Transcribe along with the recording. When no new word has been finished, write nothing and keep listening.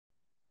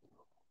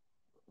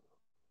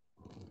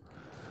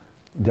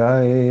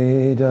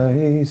Jai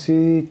Jai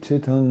Sri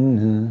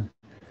Chaitanya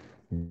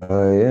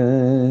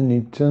Jaya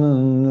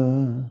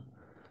Nityananda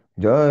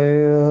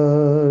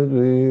Jaya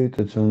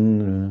Advaita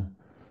Chandra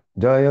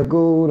Jaya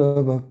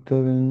Gaura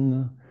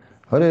Bhaktavinda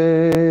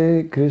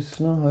Hare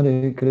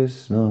Krishna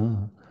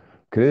Krishna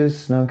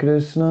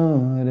Krishna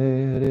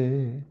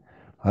Hare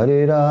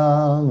Hare Hare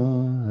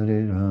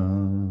Hare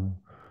Rama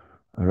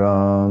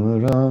Rama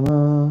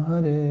Rama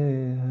Hare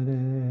Hare.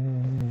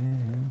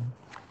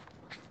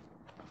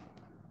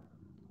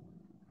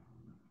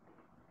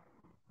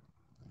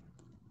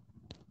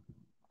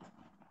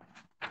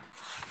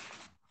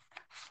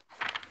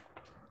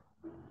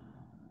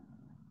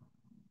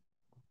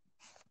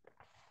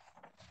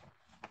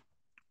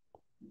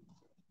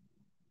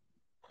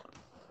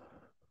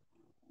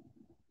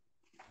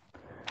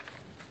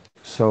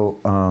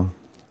 So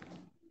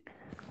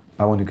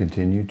I want to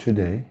continue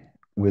today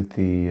with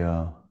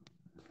the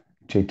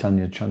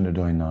Chaitanya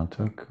Chandradoy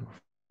Natak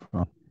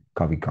from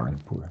Kavi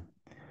Karnapur.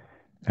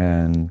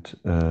 And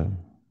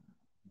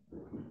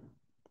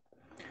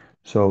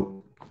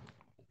so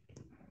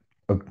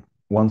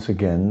once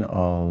again,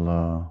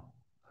 I'll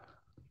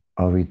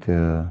read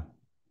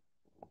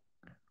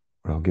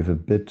I'll give a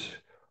bit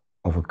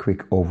of a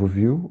quick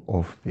overview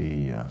of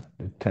the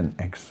 10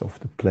 acts of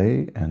the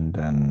play, and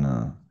then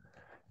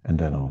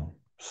I'll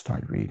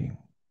start reading.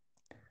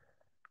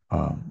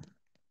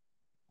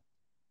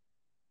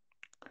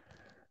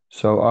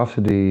 So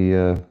after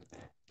the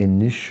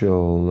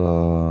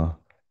initial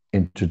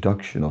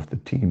introduction of the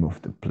theme of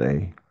the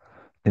play,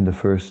 in the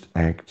first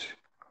act,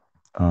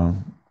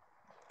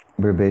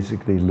 we're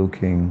basically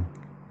looking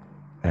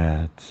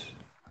at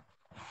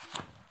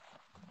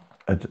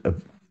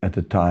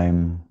the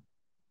time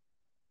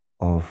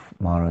of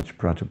Maharaj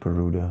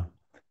Prataparuda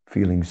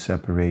feeling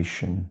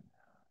separation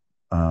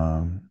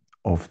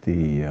of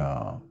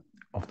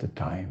the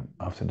time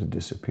after the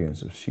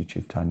disappearance of Sri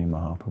Chaitanya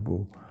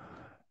Mahaprabhu,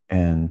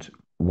 and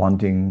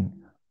wanting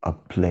a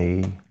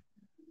play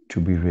to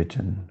be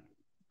written.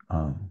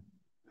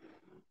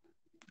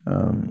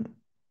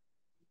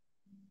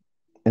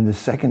 In the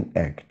second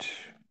act,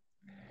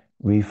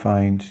 we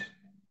find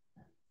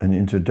an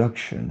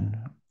introduction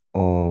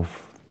of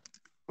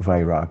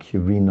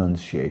Vairagya,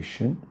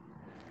 renunciation,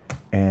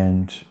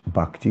 and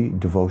bhakti,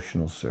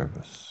 devotional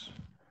service.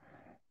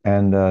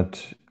 And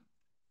that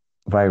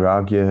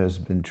Vairagya has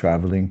been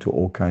traveling to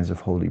all kinds of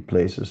holy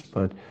places,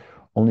 but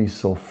only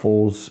saw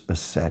false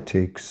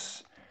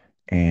ascetics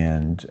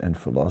and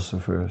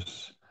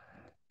philosophers.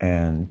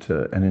 And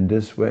in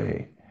this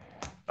way,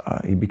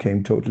 he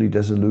became totally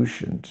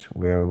disillusioned,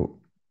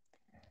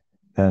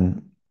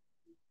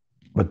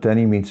 but then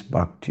he meets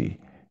bhakti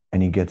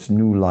and he gets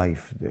new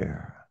life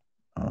there.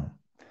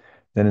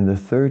 Then in the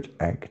third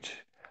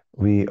act,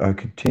 we are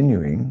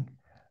continuing.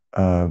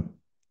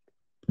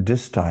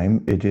 This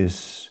time it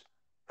is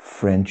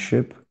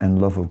friendship and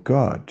love of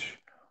God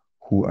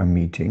who are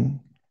meeting.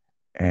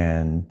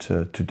 And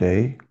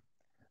today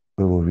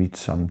we will read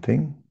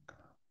something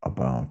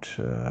about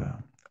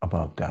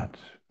that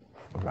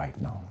right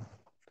now.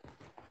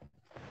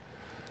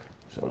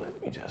 So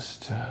let me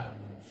just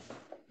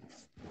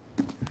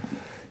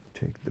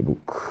take the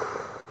book.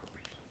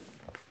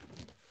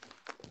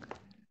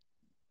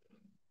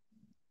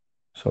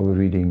 So we're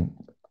reading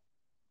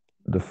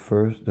the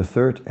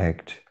third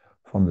act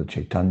from the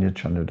Chaitanya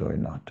Chandradoy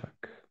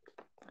Natak.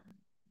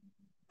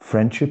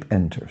 Friendship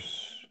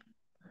enters.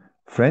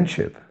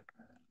 Friendship?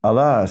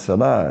 Alas,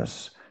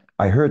 alas,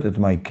 I heard that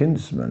my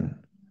kinsman,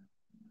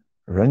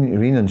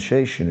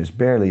 renunciation, is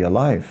barely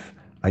alive.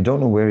 I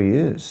don't know where he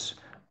is.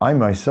 I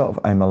myself,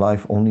 I'm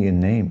alive only in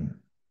name.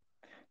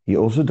 He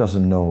also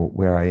doesn't know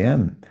where I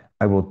am.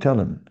 I will tell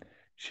him.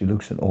 She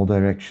looks in all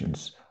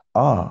directions.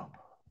 Ah,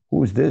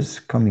 who is this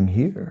coming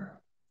here?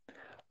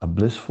 A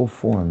blissful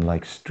form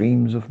like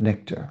streams of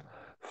nectar,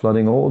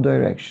 flooding all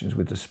directions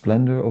with the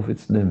splendor of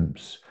its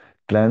limbs,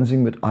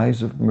 glancing with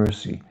eyes of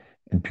mercy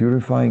and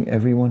purifying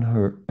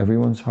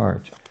everyone's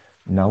heart,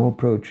 now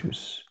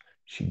approaches.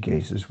 She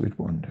gazes with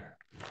wonder.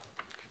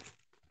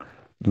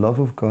 Love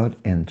of God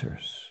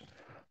enters.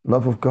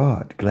 Love of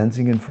God,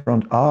 glancing in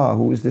front. Ah,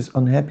 who is this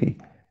unhappy?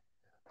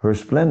 Her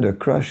splendor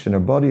crushed and her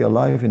body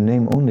alive in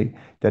name only,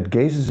 that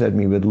gazes at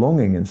me with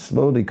longing and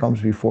slowly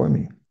comes before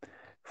me.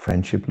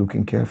 Friendship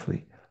looking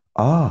carefully.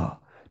 Ah,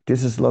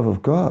 this is love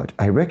of God.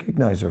 I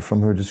recognize her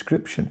from her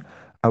description.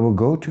 I will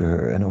go to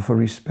her and offer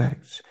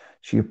respects.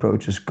 She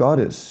approaches.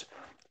 Goddess,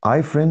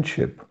 I,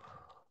 Friendship,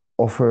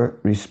 offer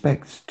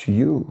respects to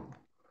you.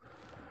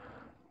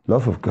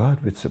 Love of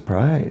God with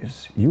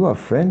surprise. You are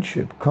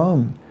Friendship.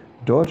 Come,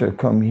 daughter,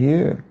 come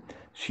here.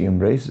 She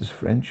embraces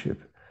Friendship.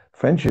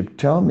 Friendship,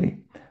 tell me,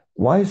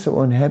 why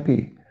so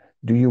unhappy?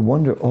 Do you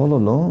wander all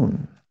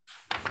alone?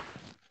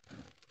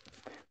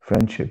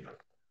 Friendship.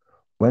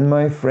 When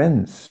my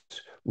friends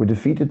were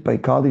defeated by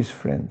Kali's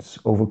friends,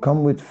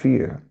 overcome with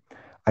fear,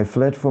 I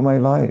fled for my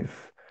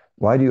life.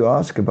 Why do you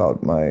ask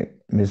about my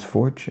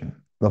misfortune?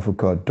 Love of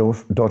God,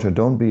 daughter,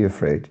 don't be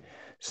afraid.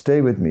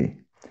 Stay with me.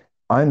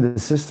 I'm the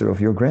sister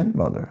of your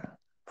grandmother.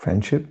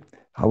 Friendship,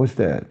 how is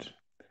that?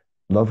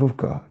 love of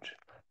God.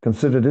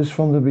 Consider this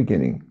from the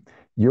beginning.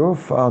 Your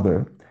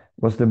father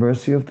was the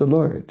mercy of the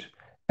Lord,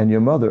 and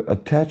your mother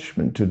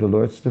attachment to the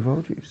Lord's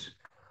devotees.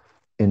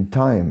 In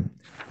time,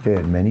 they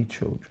had many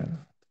children.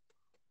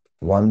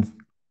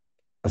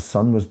 A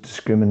son was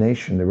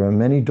discrimination. There were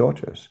many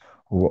daughters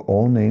who were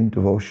all named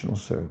devotional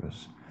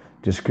service.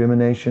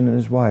 Discrimination and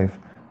his wife,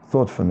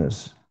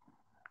 thoughtfulness,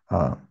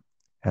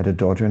 had a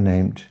daughter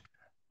named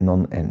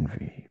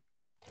non-envy.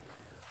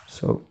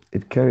 So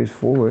it carries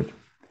forward,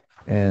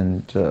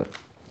 and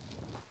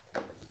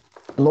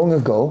long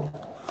ago,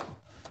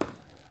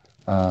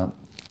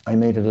 I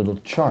made a little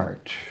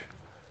chart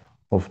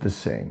of the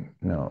same.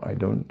 Now, I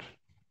don't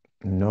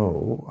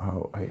know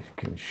how I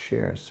can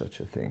share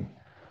such a thing,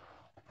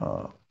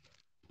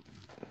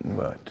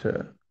 but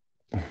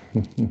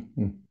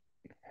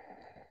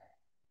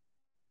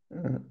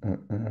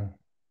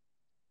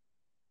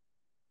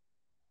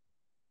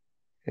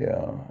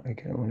yeah, I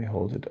can only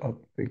hold it up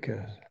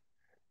because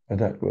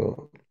that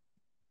will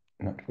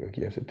not work.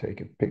 You have to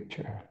take a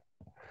picture.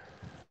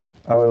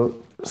 I will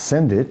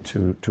send it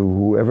to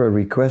whoever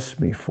requests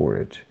me for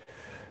it.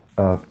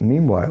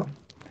 Meanwhile,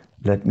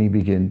 let me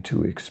begin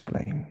to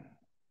explain.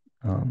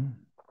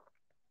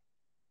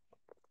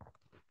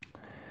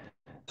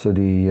 So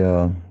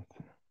the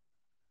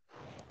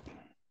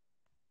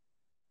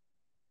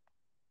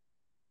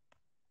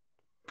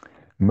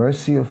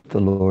mercy of the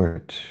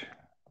Lord,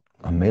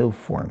 a male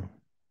form,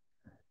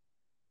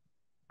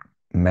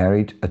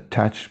 married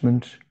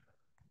attachment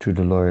to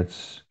the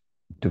Lord's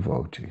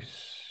devotees,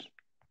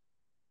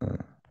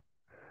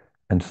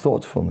 and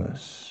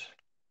thoughtfulness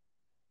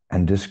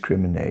and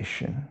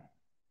discrimination.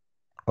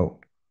 Oh,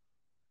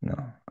 no,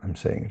 I'm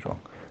saying it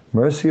wrong.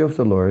 Mercy of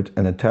the Lord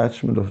and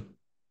attachment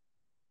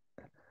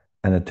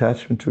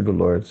to the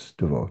Lord's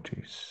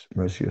devotees.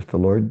 Mercy of the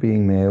Lord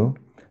being male,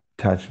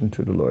 attachment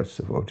to the Lord's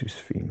devotees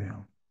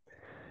female.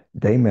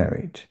 They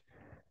married,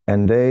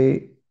 and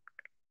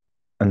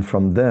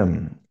from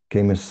them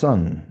came a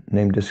son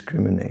named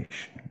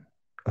Discrimination.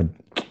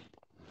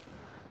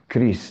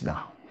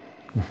 Krishna.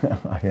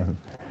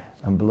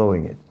 I'm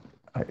blowing it.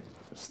 I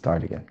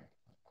start again.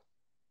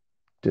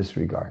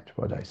 Disregard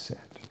what I said.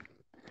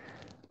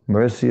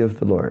 Mercy of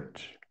the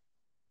Lord,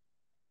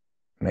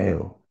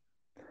 male,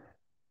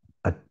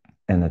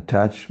 an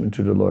attachment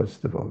to the Lord's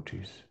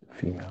devotees,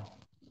 female,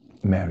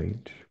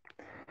 married.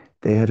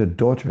 They had a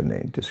daughter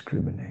named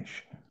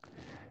Discrimination.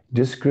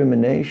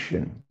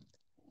 Discrimination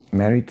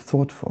married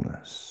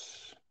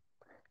thoughtfulness,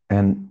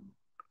 and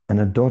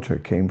a daughter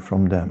came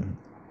from them.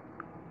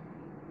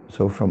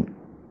 So from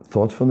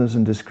thoughtfulness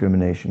and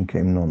discrimination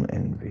came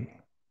non-envy.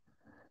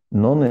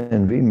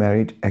 Non-envy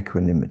married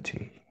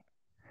equanimity.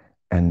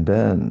 And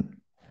then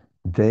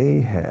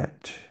they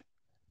had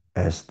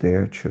as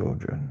their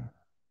children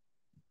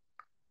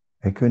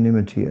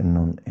equanimity and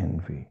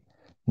non-envy,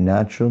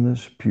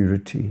 naturalness,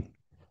 purity,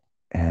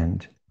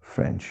 and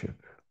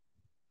friendship.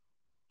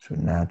 So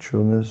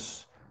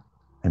naturalness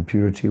and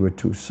purity were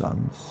two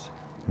sons,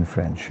 and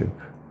friendship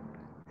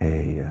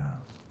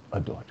a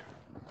daughter.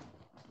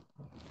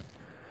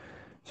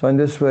 So in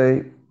this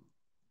way,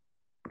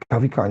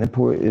 Kavi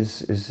Karnapur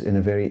is in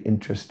a very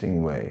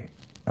interesting way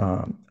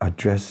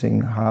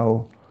addressing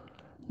how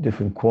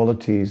different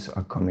qualities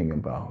are coming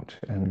about.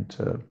 And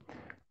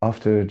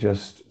after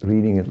just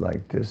reading it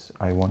like this,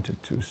 I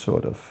wanted to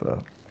sort of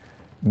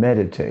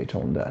meditate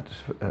on that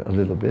a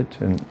little bit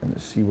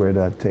and see where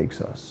that takes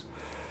us.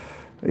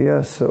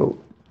 Yeah, so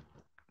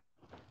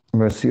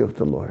mercy of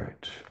the Lord.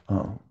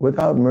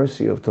 Without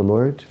mercy of the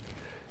Lord,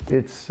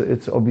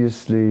 it's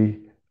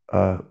obviously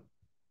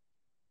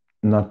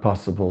not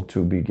possible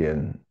to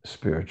begin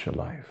spiritual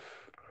life.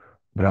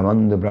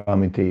 Brahmanda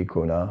Brahmite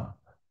Kona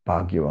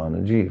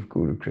Bhagyavan Jeev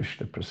Guru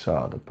Krishna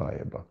Prasada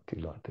Paya Bhakti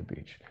Lata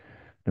Beach.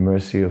 The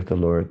mercy of the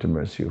Lord, the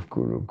mercy of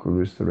Guru.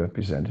 Guru is the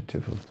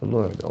representative of the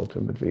Lord.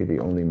 Ultimately, the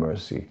only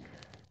mercy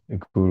the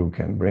Guru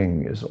can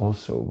bring is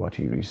also what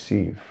he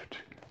received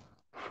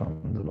from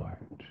the Lord.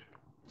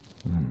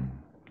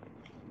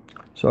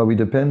 So we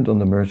depend on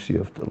the mercy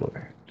of the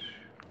Lord.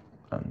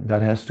 And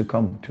that has to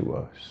come to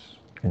us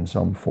in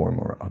some form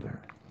or other,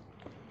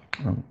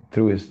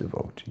 through his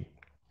devotee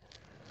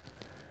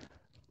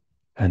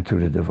and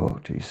through the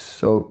devotees.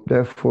 So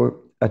therefore,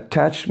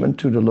 attachment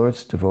to the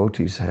Lord's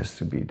devotees has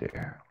to be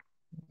there.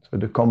 So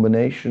the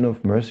combination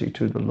of mercy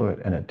to the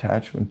Lord and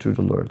attachment to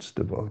the Lord's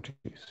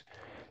devotees,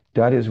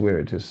 that is where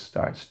it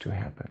starts to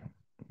happen.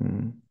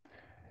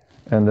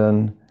 And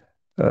then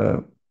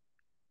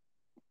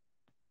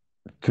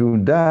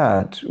through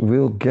that,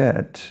 we'll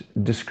get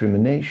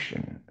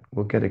discrimination.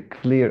 We'll get a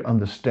clear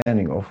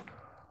understanding of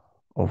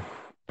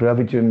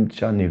pravitim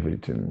cha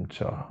nivritim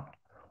cha.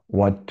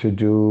 What to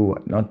do,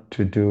 what not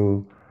to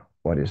do,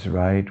 what is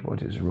right,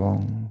 what is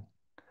wrong.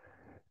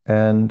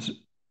 And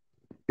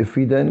if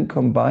we then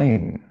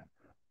combine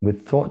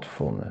with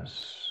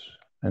thoughtfulness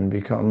and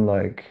become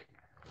like,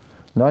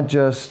 not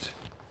just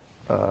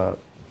that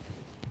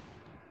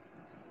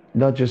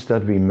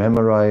we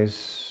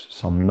memorize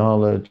some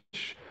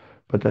knowledge,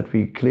 but that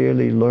we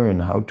clearly learn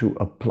how to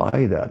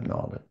apply that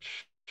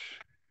knowledge.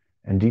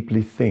 and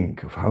deeply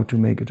think of how to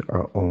make it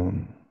our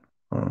own.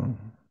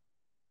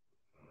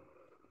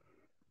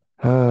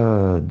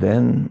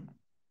 Then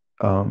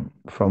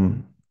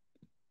from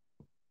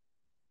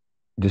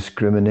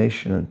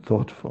discrimination and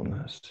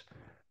thoughtfulness,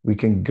 we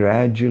can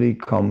gradually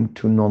come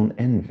to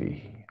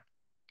non-envy.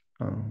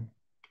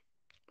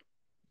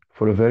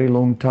 For a very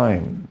long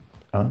time,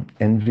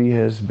 envy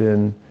has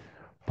been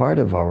part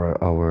of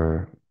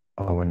our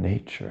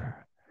nature,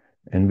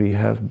 and we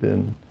have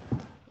been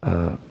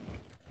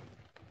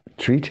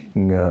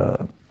treating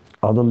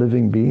other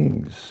living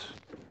beings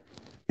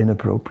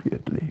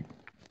inappropriately.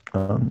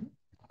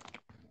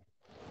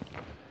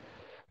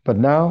 But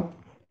now,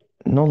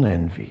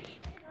 non-envy.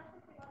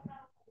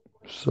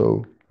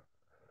 So,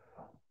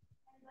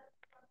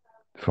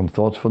 from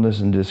thoughtfulness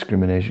and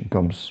discrimination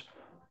comes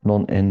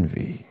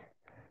non-envy.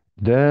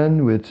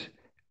 Then with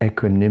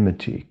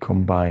equanimity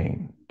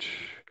combined,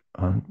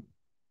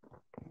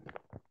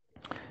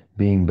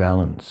 being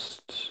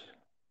balanced,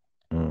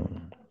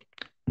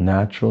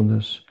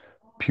 naturalness,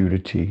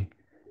 purity,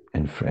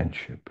 and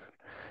friendship.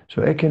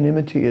 So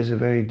equanimity is a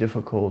very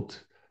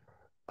difficult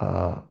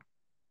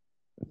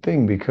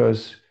thing,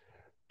 because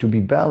to be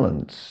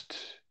balanced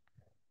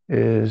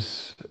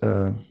is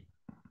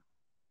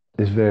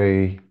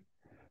very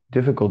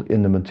difficult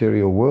in the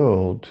material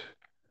world,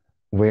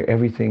 where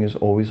everything is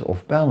always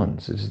off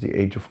balance. It's the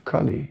age of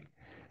Kali.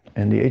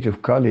 And the age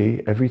of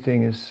Kali,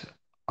 everything is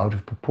out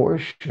of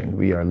proportion.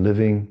 We are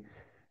living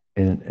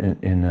in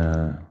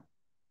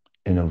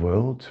a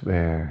world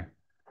where,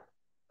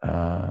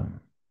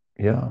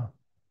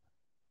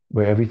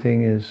 where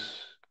everything is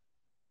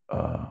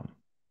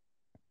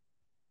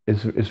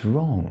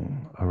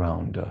wrong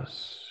around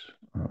us,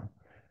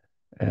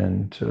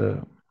 and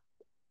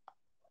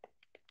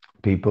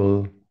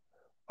people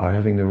are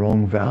having the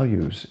wrong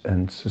values,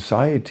 and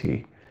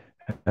society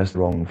has the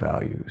wrong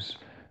values.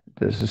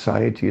 The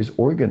society is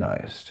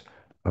organized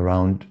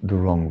around the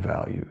wrong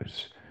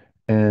values,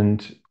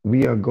 and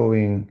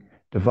the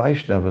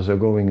Vaishnavas are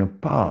going a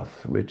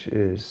path which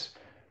is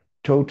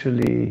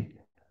totally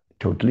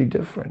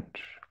different.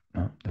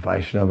 The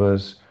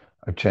Vaishnavas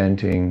are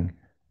chanting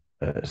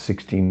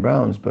 16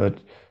 rounds,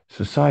 but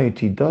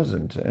society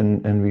doesn't,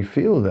 and we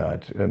feel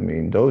that. I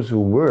mean, those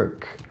who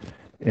work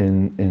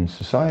in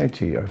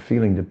society are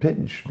feeling the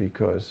pinch,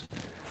 because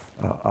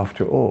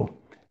after all,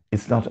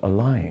 it's not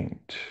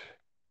aligned.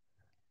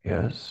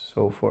 Yes,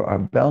 so for our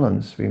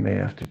balance, we may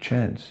have to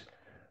chant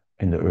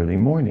in the early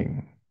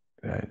morning,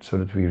 right, so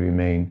that we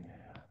remain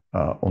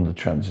on the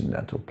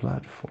transcendental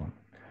platform,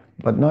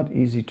 but not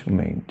easy to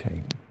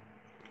maintain.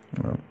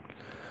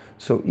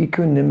 So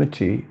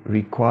equanimity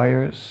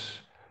requires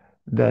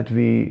that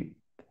we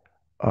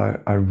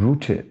are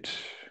rooted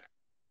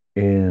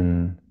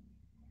in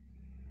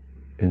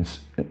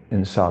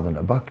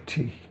sadhana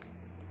bhakti.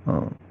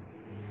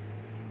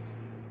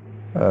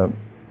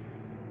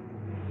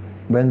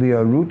 When we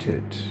are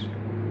rooted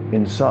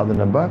in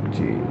sadhana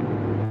bhakti,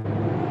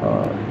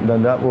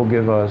 then that will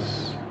give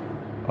us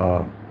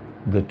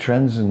the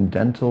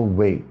transcendental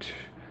weight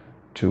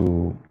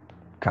to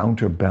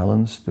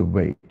counterbalance the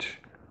weight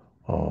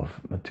of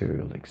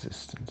material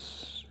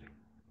existence.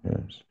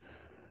 Yes.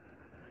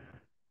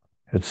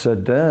 It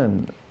said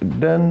then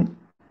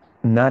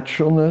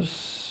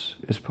naturalness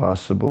is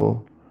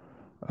possible,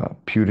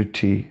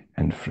 purity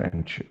and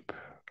friendship.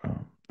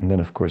 And then,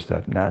 of course,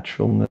 that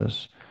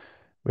naturalness,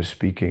 we're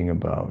speaking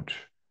about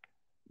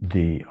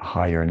the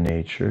higher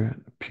nature,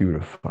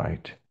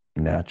 purified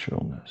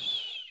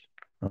naturalness.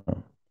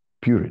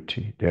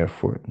 Purity,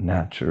 therefore,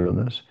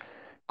 naturalness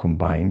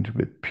combined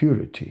with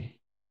purity,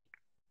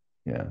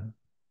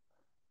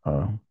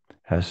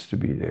 has to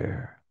be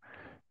there.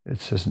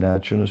 It says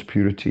naturalness,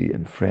 purity,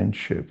 and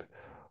friendship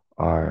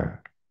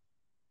are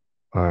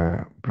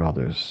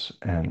brothers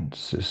and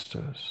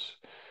sisters.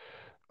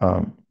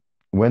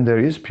 When there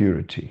is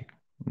purity,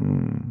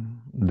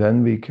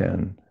 then we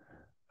can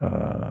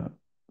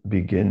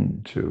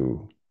begin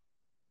to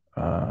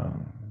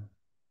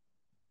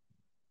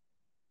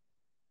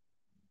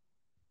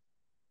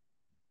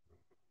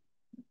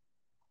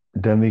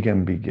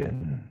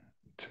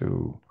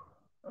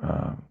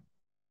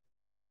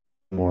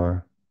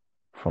more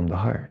from the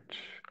heart,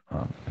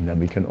 and then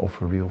we can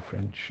offer real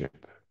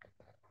friendship.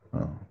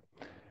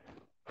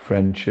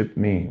 Friendship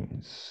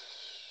means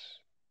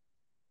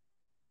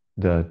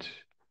that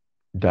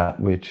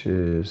which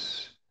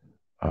is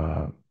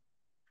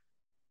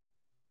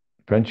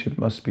friendship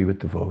must be with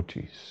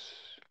devotees,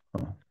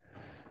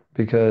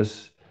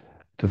 because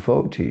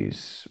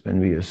devotees, when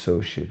we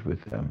associate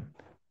with them,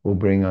 will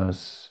bring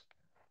us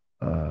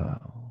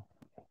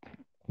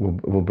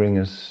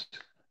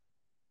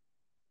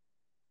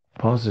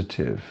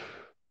positive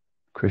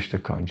Krishna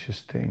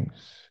conscious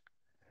things.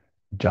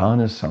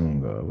 Jnana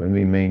Sangha, when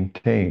we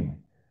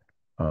maintain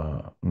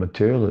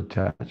material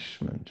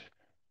attachment,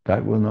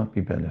 that will not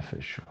be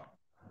beneficial,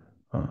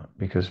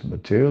 because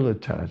material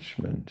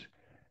attachment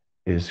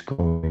is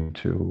going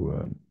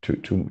to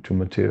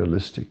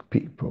materialistic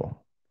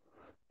people.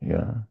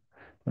 Yeah,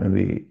 when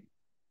we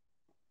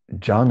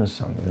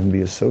Janasang, when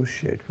we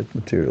associate with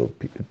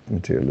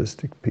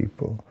materialistic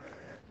people,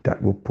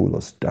 that will pull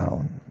us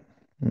down.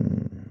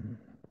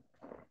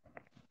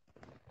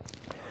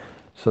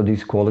 So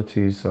these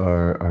qualities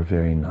are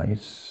very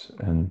nice,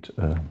 and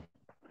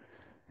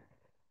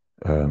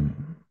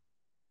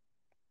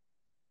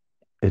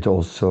it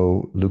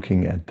also,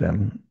 looking at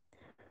them,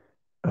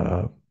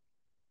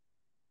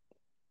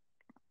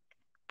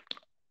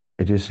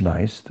 it is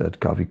nice that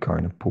Kavi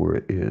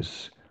Karnapur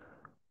is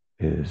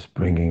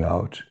bringing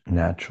out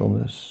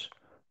naturalness,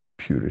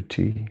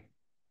 purity,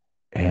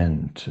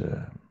 and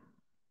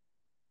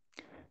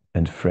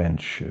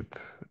friendship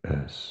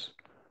as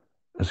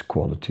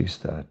qualities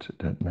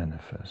that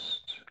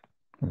manifest.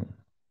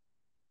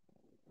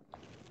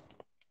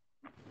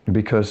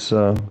 Because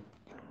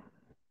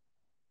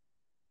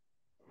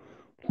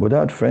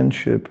without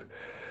friendship,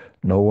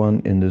 no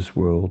one in this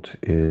world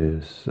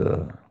is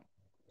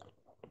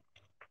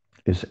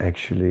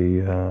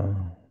actually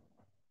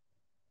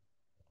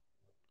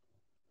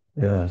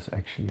is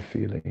actually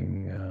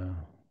feeling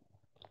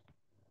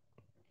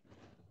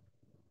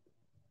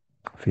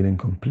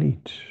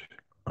complete.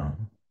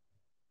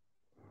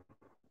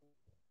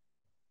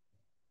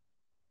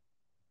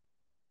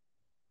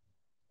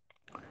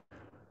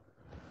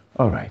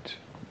 All right.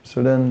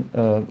 So then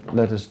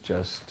let us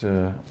just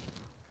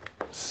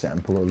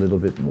sample a little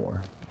bit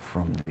more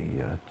from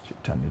the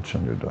Chaitanya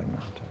Chandrodaya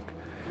Natak.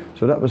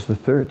 So that was the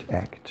third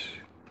act.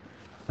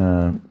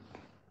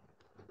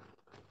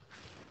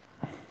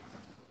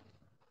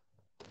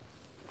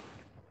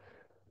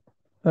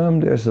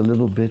 There's a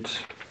little bit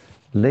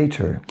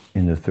later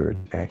in the third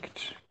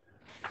act,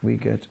 we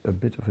get a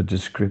bit of a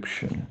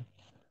description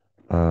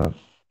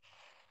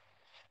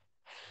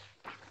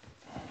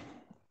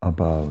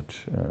about,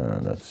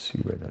 let's see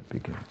where that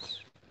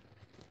begins.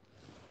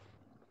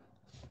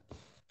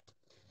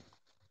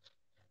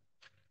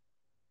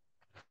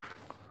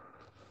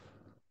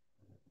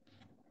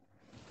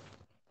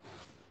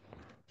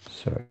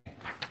 Sorry.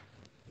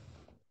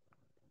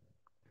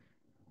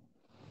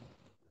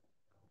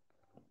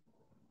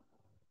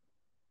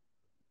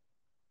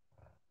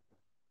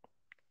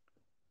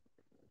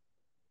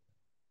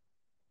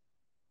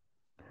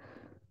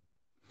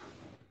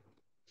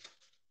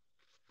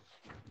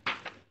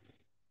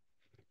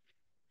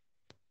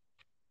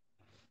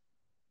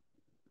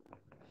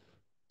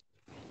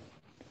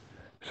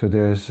 So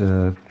there's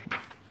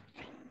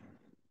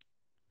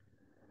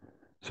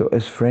so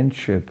as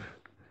friendship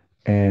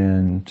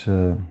and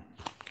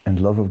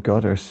love of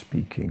God are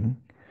speaking,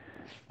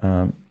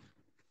 in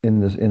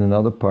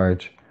another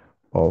part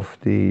of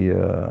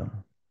the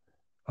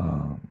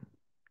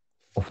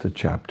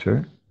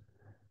chapter,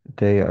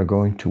 they are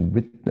going to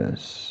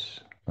witness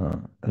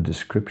a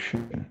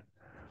description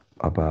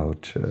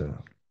about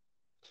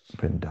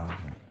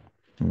Vrindavan.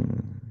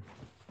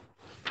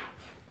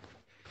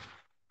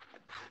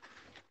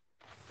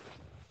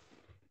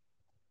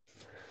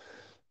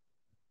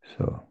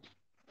 So,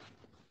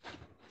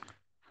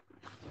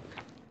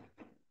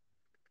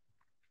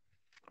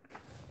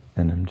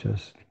 and I'm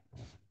just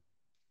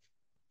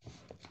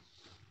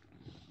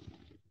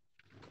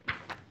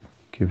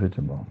give it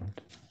a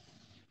moment.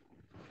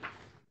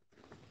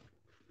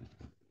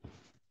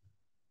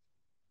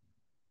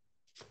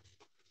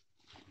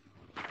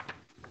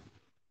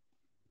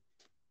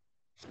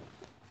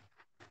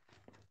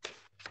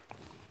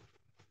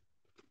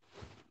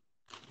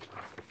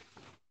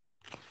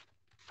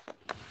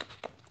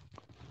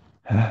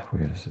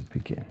 Where does it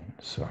begin?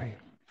 Sorry.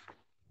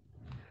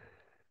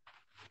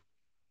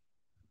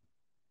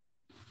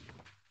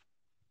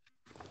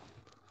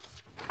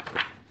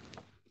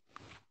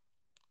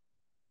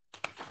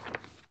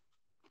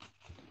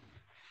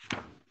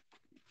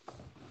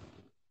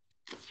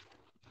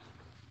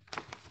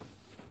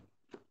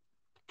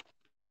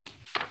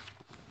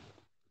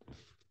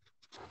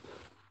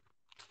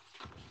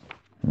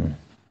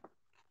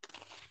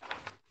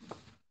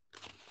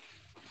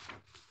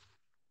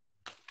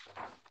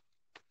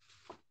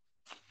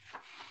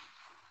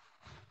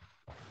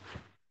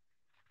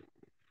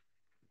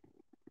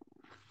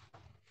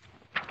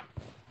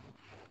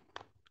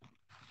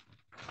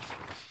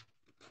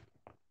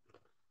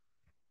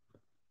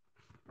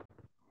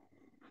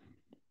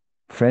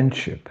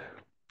 Friendship.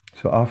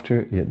 So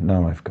after,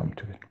 now I've come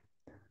to it.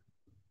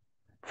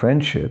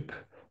 Friendship.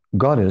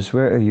 Goddess,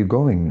 where are you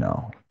going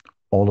now?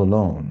 All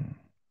alone.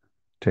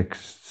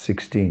 Text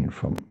 16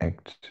 from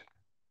Act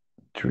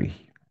 3.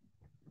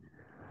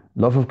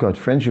 Love of God,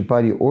 friendship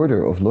by the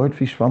order of Lord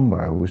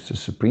Vishwambara, who is the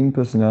Supreme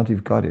Personality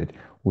of Godhead,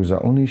 who is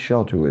our only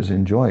shelter, who has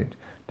enjoyed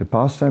the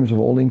pastimes of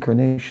all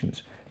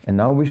incarnations, and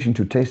now wishing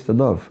to taste the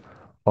love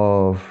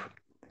of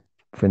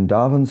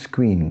Vrindavan's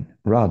Queen,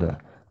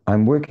 Radha,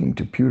 I'm working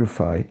to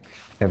purify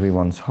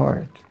everyone's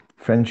heart.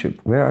 Friendship,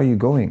 where are you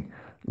going?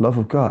 Love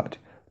of God,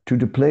 to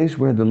the place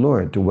where the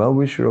Lord, the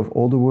well-wisher of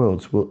all the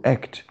worlds, will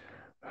act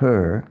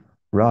her,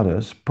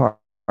 Radha's, part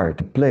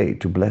to play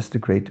to bless the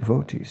great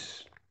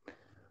devotees.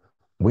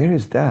 Where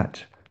is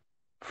that?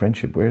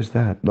 Friendship, where is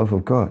that? Love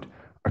of God,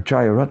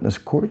 Acharya Ratna's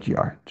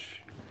courtyard.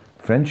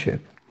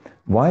 Friendship,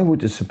 Why would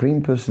the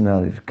Supreme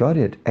Personality of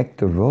Godhead act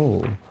the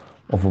role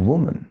of a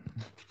woman?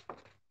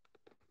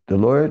 The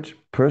Lord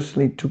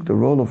personally took the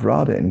role of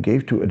Radha and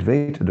gave to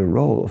Advaita the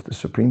role of the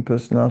Supreme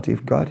Personality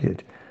of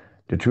Godhead.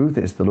 The truth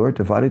is, the Lord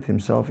divided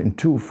himself in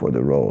two for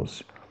the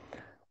roles.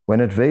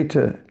 When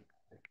Advaita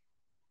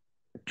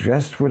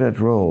dressed for that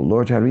role,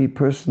 Lord Hari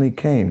personally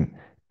came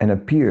and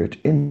appeared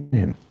in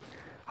him.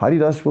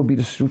 Haridas will be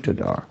the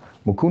Srutadhar,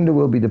 Mukunda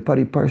will be the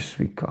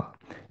Pariparsvika,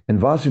 and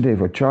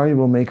Vasudeva Acharya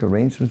will make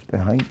arrangements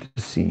behind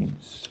the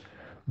scenes.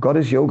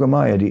 Goddess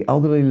Yogamaya, the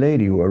elderly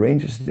lady who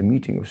arranges the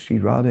meeting of Sri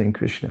Radha and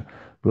Krishna,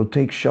 will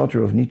take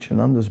shelter of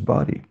Nityananda's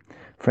body.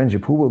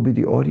 Friendship, who will be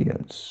the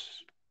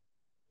audience?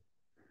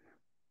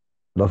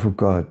 Love of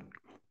God.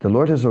 The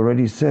Lord has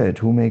already said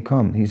who may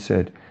come. He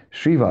said,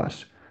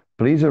 Srivas,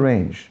 please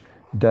arrange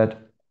that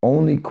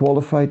only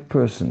qualified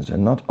persons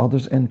and not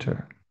others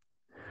enter.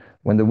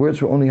 When the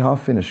words were only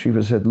half finished,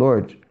 Srivas said,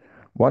 Lord,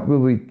 what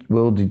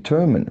will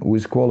determine who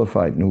is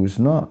qualified and who is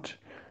not?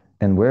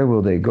 And where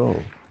will they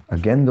go?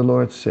 Again the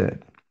Lord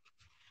said,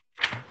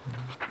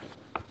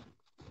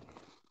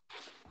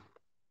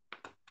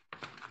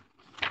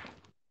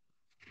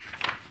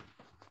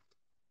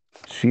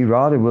 Sri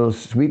Radha will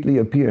sweetly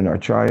appear in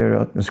Acharya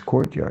Ratna's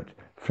courtyard.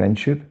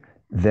 Friendship,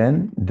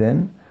 then,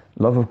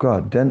 love of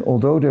God. Then,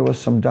 although there was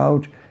some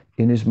doubt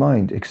in his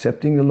mind,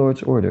 accepting the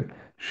Lord's order,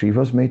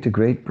 Srivas made the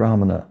great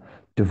Brahmana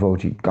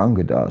devotee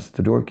Gangadas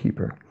the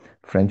doorkeeper.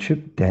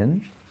 Friendship,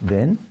 then,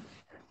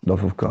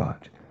 love of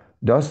God.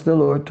 Thus the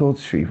Lord told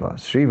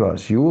Srivas,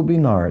 Srivas, you will be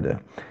Narada,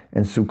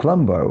 and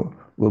Suklambar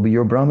will be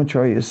your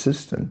brahmachari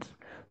assistant.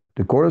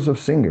 The chorus of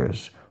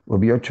singers will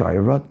be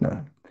Acharya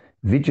Ratna.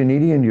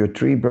 Vijayanidhi and your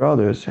three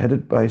brothers,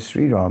 headed by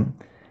Sriram.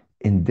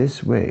 In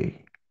this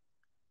way,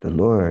 the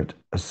Lord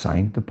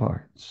assigned the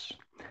parts.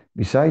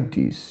 Beside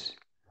these,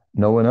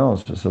 no one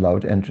else was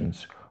allowed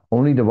entrance.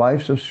 Only the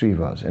wives of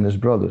Srivas and his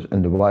brothers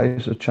and the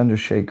wives of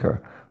Chandrasekhar,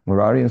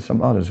 Murari, and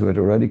some others who had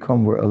already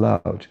come were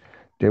allowed.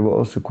 They were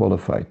also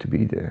qualified to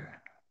be there.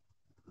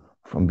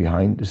 From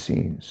behind the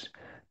scenes,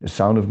 the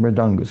sound of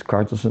mridangas,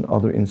 kartals, and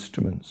other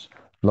instruments.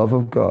 Love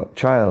of God.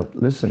 Child,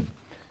 listen.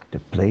 The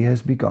play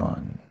has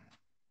begun.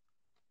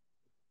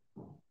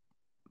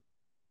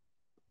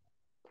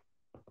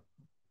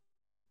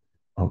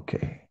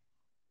 Okay.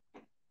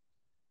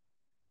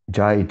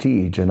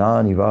 Jaiti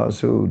Janani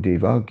Vasu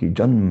Devaki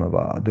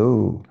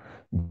Janmavado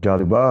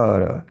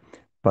Jalubara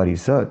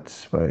Parisat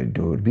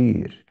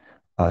Svaidurbir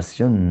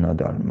Asyanna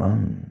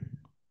Dharman.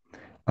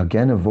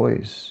 Again a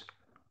voice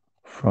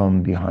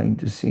from behind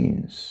the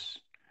scenes.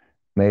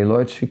 May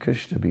Lord Sri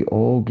Krishna be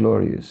all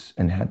glorious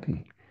and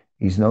happy.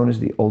 He's known as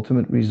the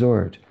ultimate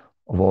resort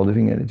of all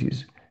living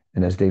entities.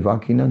 And as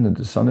Devaki Nandan,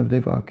 the son of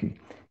Devaki,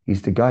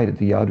 he's the guide of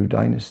the Yadu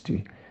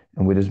dynasty.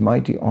 And with his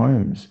mighty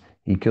arms,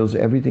 he kills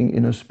everything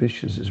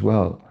inauspicious as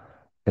well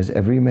as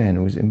every man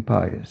who is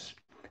impious.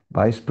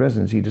 By his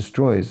presence, he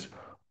destroys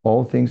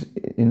all things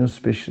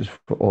inauspicious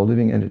for all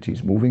living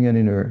entities, moving and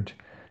inert.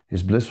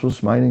 His blissful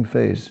smiling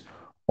face,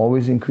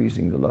 always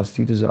increasing the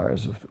lusty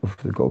desires of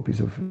the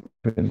gopis of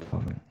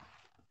Vrindavan.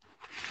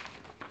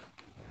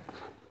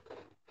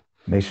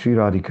 May Sri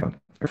Radhika,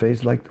 her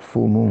face like the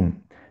full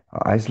moon,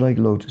 her eyes like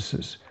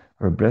lotuses,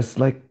 her breasts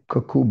like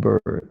cuckoo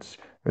birds,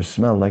 her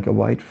smile like a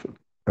white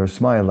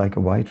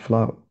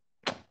flower,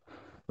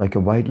 like a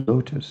white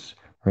lotus,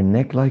 her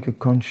neck like a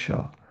conch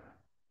shell,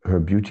 her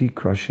beauty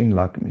crushing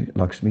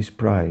Lakshmi's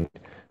pride,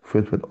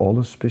 filled with all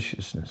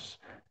auspiciousness,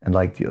 and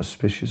like the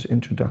auspicious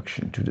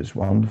introduction to this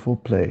wonderful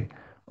play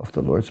of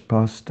the Lord's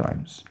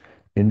pastimes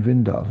in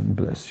Vrindavan.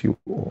 Bless you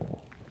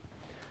all.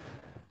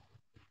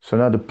 So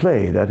now the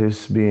play that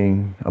is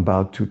being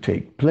about to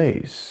take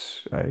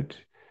place, right,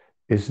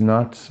 is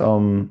not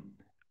some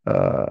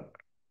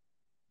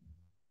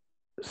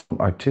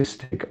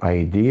artistic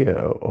idea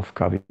of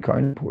Kavi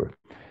Karnapur.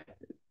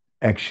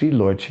 Actually,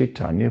 Lord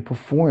Chaitanya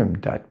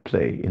performed that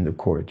play in the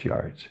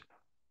courtyard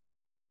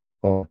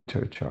of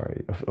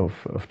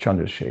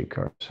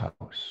Chandrasekhar's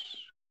house,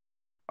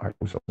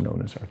 also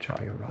known as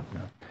Acharya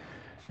Ratna.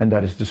 And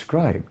that is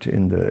described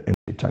in the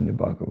Chaitanya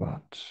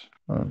Bhagavat.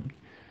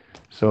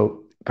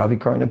 So Kavi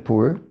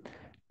Karnapur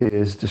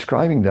is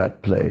describing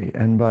that play,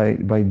 and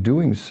by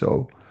doing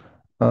so,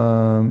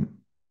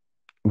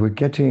 we're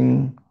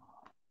getting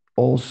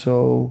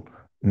also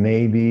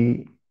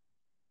maybe,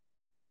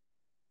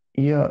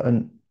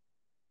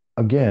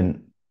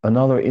 again,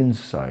 another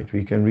insight.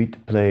 We can read the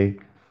play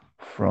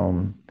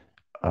from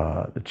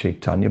the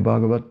Chaitanya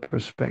Bhagavat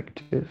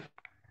perspective,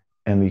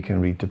 and we can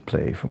read the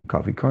play from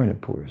Kavi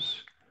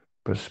Karnapur's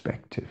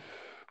perspective.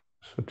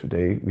 So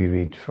today we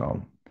read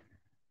from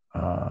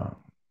Kavi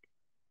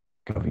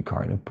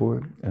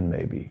Karnapur, and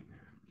maybe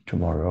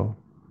tomorrow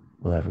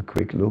we'll have a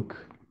quick look,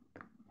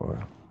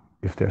 or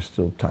if there's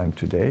still time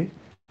today,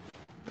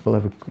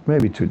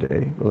 maybe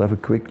today we'll have a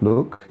quick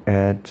look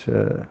at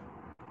the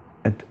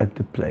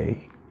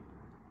play.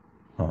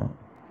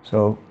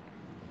 So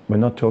we're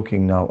not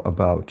talking now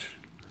about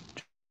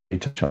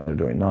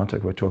Chaitanya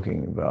Natak. We're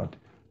talking about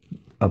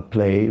a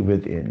play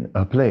within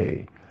a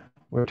play.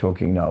 We're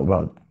talking now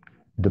about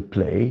the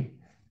play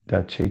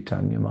that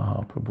Chaitanya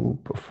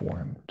Mahaprabhu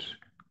performed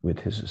with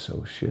his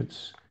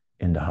associates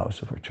in the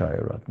house of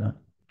Acharya Ratna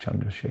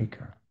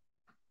Chandrasekhar.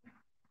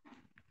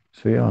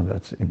 So yeah,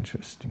 that's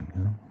interesting.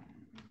 You know?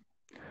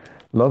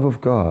 Love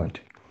of God.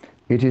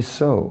 It is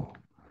so.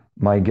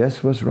 My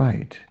guess was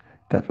right.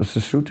 That was the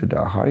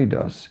Sutradhar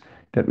Haridas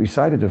that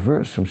recited a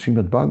verse from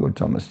Srimad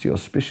Bhagavatam as the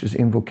auspicious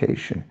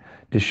invocation.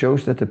 This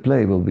shows that the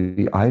play will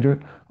be either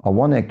a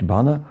one-act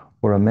bhana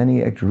or a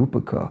many-act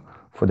rupaka,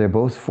 for they're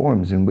both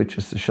forms in which,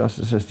 as the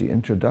Shastra says, the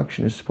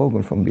introduction is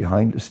spoken from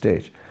behind the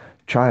stage.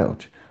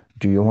 Child,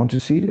 do you want to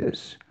see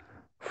this?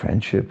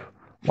 Friendship,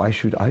 why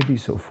should I be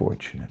so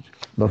fortunate?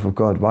 Love of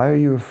God, why are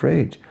you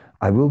afraid?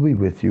 I will be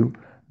with you.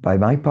 By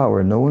my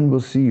power, no one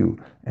will see you,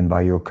 and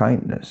by your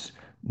kindness,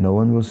 no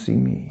one will see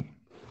me.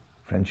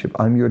 Friendship,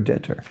 I'm your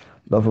debtor.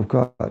 Love of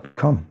God,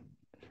 come.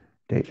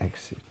 They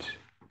exit.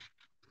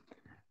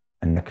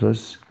 A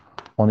necklace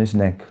on his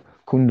neck,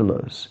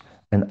 kundalas,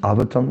 and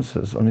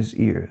avatamsas on his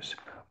ears,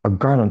 a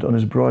garland on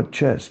his broad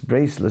chest,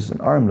 bracelets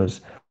and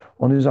armlets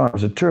on his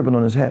arms, a turban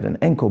on his head, and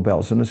ankle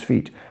bells on his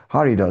feet.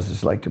 Haridas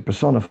is like the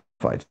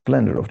personified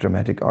splendor of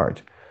dramatic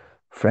art.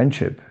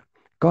 Friendship,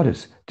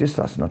 Goddess, this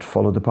does not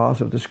follow the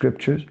path of the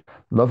scriptures.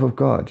 Love of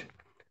God.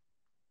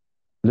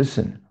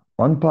 Listen,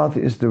 one path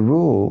is the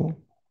rule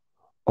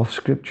of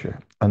scripture.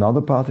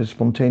 Another path is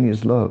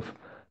spontaneous love.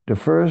 The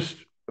first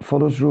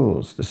follows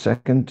rules. The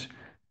second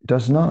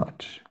does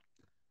not.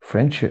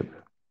 Friendship.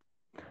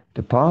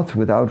 The path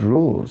without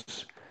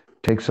rules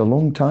takes a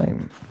long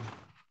time.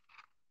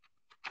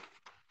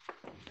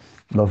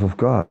 Love of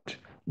God.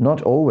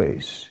 Not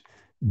always.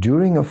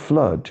 During a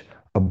flood,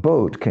 a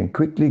boat can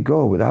quickly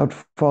go without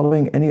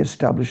following any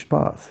established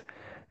path.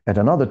 At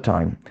another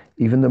time,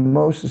 even the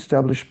most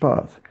established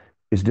path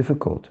is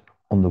difficult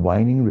on the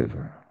winding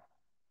river.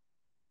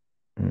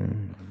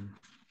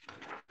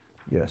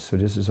 Yes, so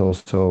this is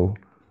also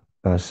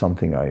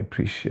something I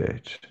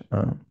appreciate.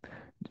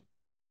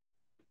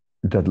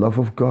 That love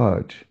of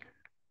God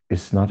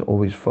is not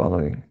always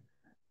following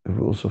the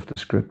rules of the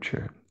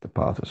scripture, the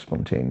path of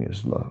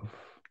spontaneous love.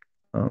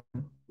 A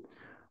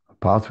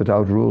path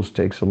without rules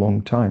takes a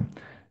long time.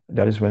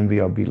 That is when we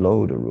are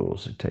below the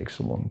rules, it takes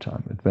a long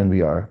time. But when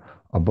we are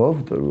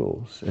above the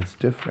rules, it's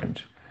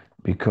different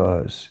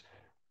because,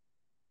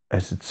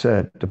 as it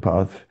said, the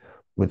path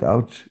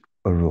without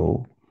a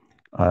rule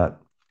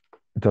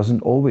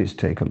doesn't always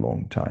take a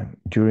long time.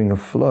 During a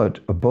flood,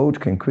 a boat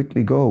can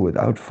quickly go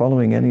without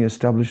following any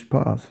established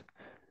path.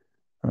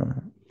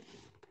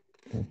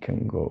 It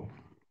can go.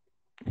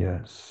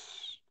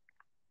 Yes.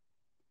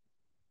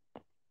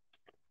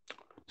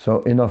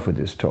 So enough with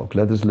this talk.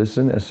 Let us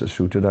listen as the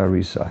Sutradhar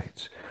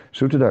recites.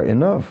 Sutradhar,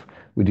 enough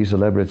with these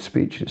elaborate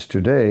speeches.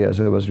 Today, as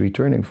I was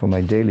returning from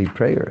my daily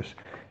prayers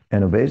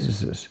and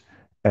obeisances,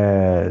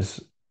 as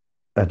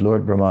at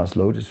Lord Brahma's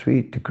lotus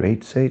feet, the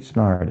great sage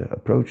Narada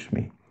approached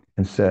me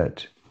and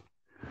said,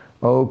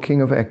 O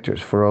King of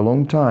Actors, for a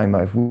long time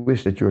I've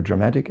wished that your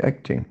dramatic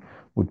acting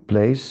would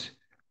place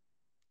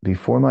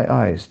before my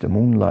eyes the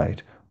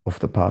moonlight of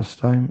the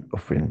pastime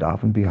of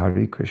Vrindavan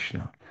Bihari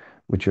Krishna.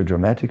 With your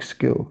dramatic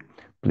skill,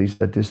 please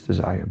let this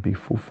desire be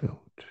fulfilled.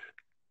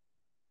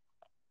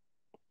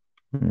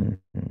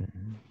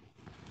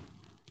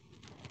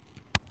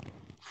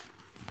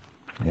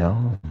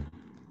 Yeah.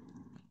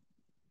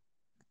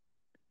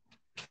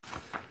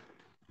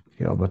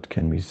 Yeah, what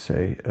can we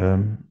say?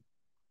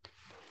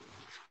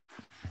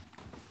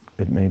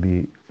 It may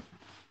be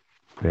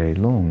very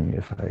long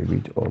if I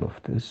read all of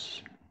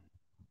this.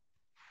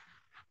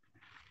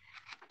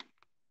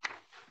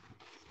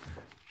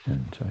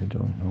 And I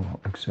don't know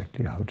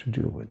exactly how to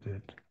deal with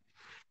it.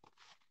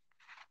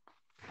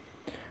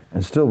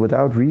 And still,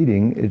 without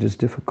reading, it is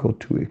difficult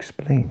to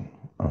explain.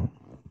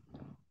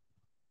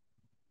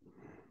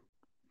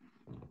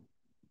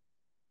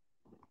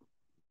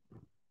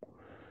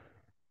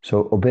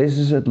 So,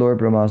 obeisance at Lord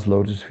Brahma's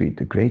lotus feet,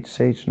 the great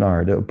sage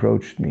Narada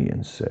approached me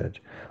and said,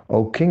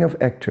 O King of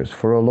Actors,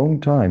 for a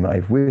long time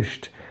I've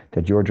wished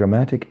that your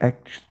dramatic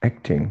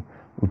acting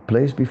would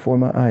place before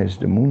my eyes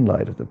the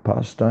moonlight of the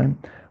pastime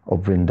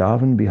of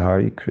Vrindavan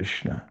Bihari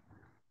Krishna.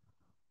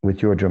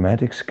 With your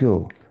dramatic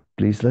skill,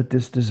 please let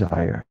this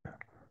desire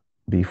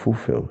be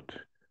fulfilled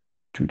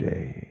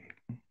today.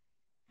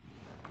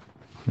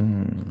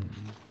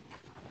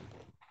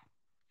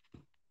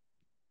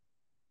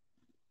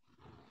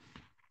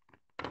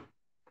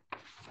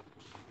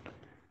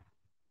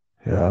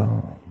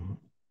 Yeah.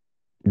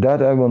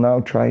 That I will now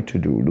try to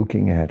do,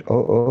 looking ahead.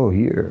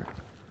 Here.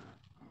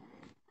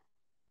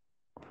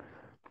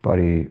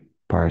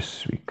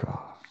 Pariparsvika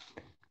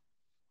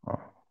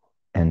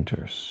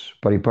enters.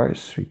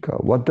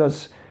 Pariparsvika. What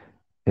does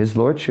his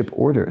lordship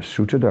order?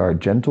 Sutradhar,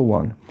 gentle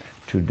one.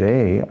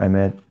 Today I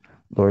met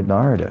Lord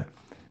Narada.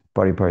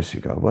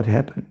 Pariparsvika. What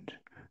happened?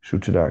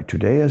 Sutradhar.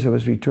 Today, as I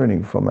was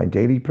returning from my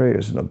daily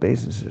prayers and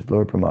obeisances at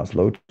Lord Brahma's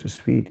lotus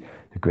feet,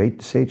 the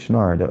great sage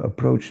Narada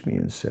approached me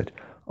and said,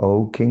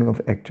 O King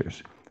of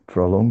Actors,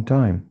 for a long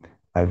time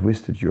I've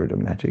wished that your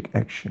dramatic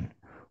action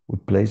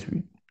would place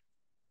me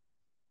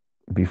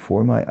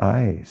before my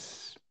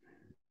eyes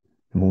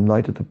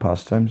Moonlight at the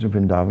pastimes of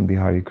Vrindavan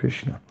Bihari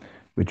Krishna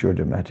with your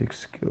dramatic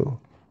skill.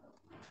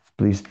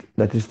 Please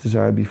let this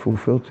desire be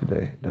fulfilled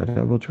today. That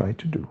I will try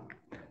to do.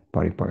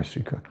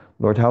 Pariparsika.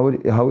 Lord,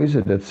 how is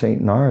it that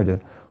Saint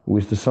Narada, who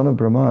is the son of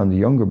Brahma and the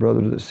younger brother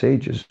of the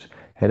sages,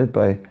 headed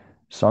by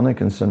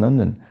Sanak and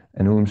Sanandan,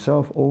 and who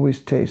himself always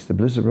tastes the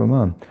bliss of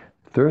Brahman,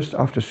 thirst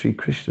after Sri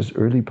Krishna's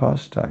earthly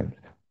pastimes,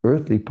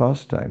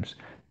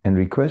 and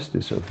request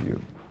this of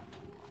you?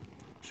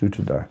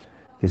 Sutradhar.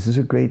 This is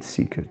a great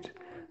secret.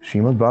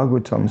 Srimad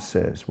Bhagavatam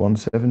says,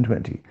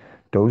 1.7.20,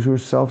 those who are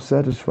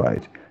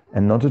self-satisfied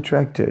and not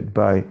attracted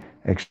by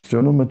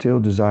external material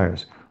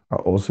desires are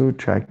also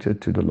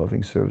attracted to the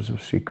loving service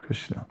of Sri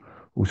Krishna,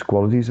 whose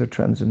qualities are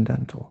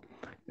transcendental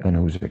and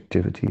whose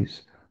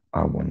activities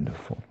are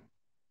wonderful.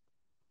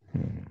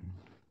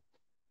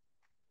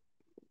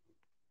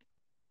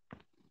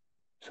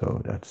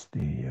 So that's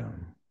the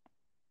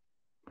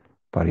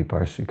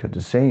Pariparsika.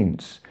 The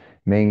saints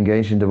may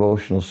engage in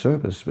devotional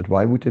service, but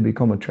why would they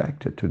become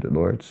attracted to the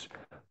Lord's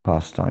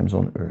pastimes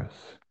on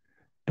earth?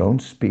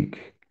 Don't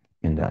speak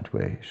in that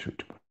way,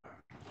 Sutapa.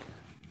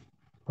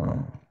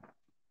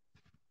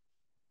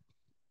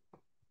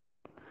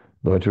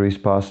 Lord Hari's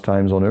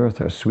pastimes on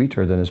earth are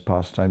sweeter than his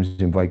pastimes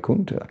in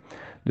Vaikuntha.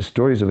 The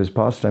stories of his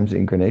pastimes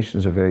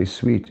incarnations are very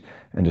sweet,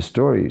 and the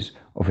stories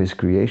of his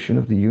creation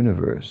of the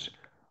universe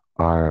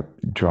are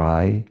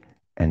dry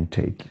and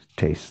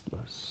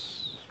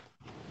tasteless.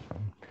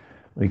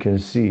 We can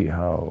see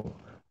how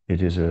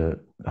it is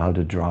how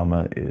the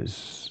drama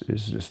is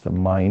just a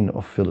mine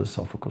of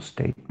philosophical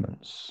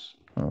statements.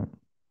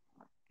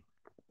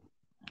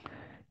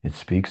 It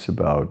speaks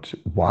about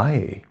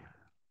why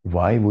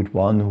would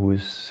one who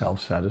is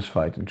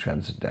self-satisfied and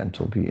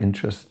transcendental be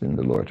interested in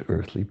the Lord's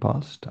earthly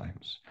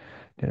pastimes?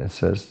 Then it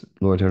says,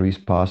 Lord Hari's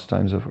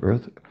pastimes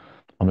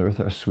on earth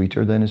are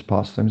sweeter than his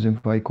pastimes in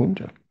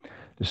Vaikuntha.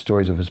 The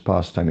stories of his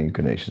pastime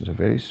incarnations are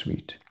very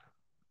sweet,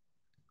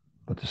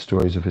 but the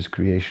stories of his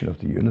creation of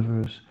the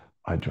universe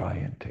are dry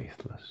and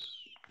tasteless.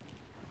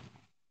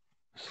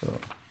 So,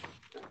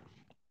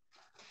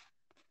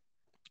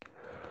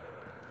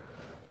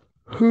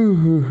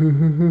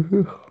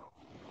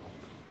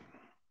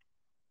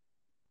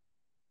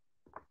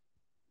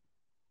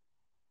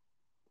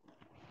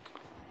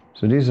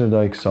 so these are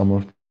like some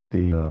of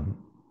the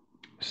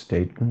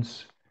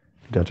statements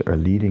that are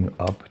leading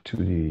up to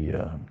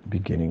the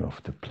beginning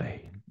of the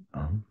play.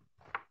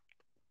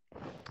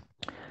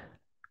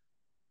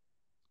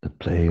 The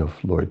play of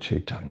Lord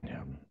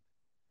Chaitanya.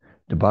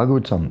 The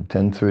Bhagavatam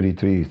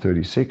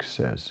 10.33-36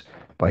 says,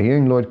 by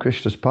hearing Lord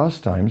Krishna's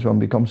pastimes, one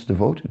becomes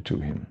devoted to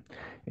him.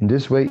 In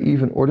this way,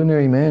 even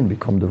ordinary men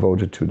become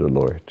devoted to the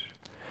Lord.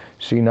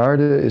 Sri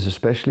Narada is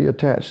especially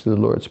attached to the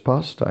Lord's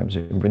pastimes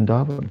in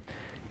Vrindavan.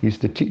 He is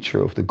the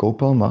teacher of the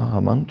Gopal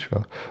Maha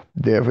Mantra.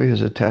 Therefore,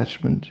 his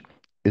attachment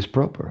is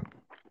proper.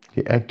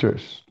 The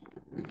actors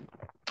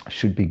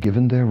should be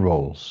given their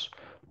roles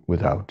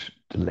without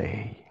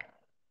delay.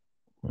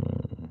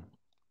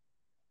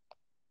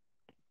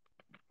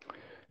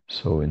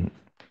 So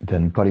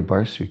then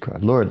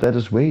Pariparsika, Lord, let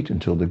us wait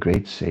until the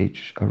great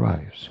sage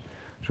arrives.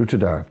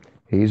 Sutradhar,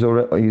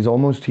 he's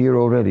almost here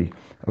already.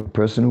 A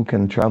person who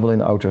can travel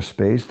in outer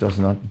space does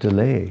not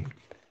delay.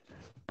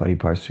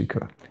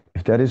 Pariparsika,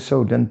 if that is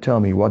so, then tell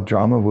me, what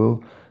drama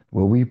will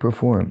we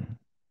perform?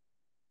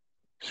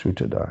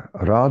 Sutradhar,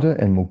 Radha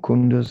and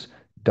Mukunda's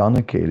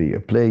Dhanakeli, a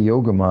play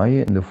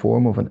Yogamaya in the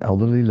form of an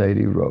elderly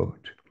lady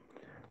wrote.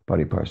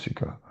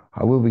 Pariparsika,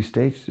 how will we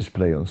stage this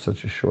play on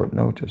such a short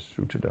notice?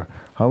 Sutradhar,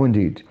 how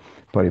indeed?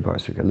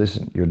 Pariparsika,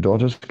 listen, your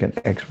daughters can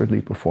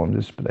expertly perform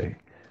this play.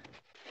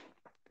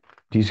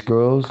 These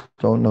girls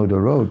don't know the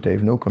road, they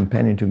have no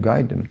companion to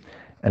guide them,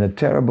 and a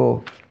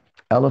terrible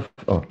elephant...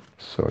 Oh,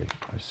 sorry,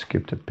 I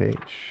skipped a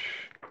page.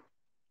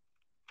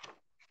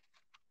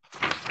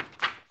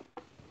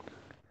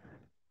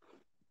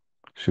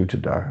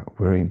 Sutradhar,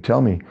 worrying,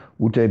 tell me,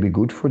 would they be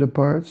good for the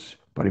parts?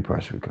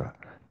 Pariparsika,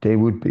 they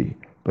would be,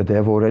 but they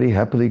have already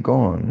happily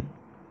gone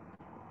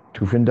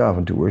to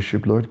Vrindavan to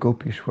worship Lord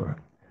Gopishwar.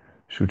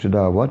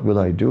 Sutradhar, what will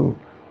I do?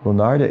 Will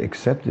Narada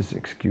accept this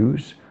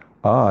excuse?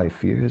 I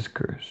fear his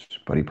curse.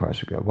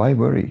 Pariparsika, why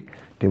worry?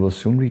 They will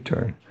soon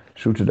return.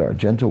 Sutradhar,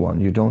 gentle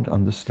one, you don't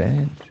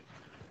understand.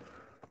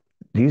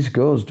 These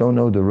girls don't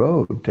know the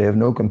road. They have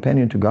no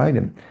companion to guide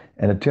them.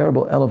 And a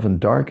terrible elephant,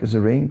 dark as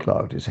a rain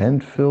cloud, his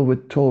hand filled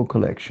with toll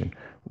collection,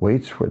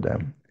 waits for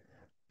them.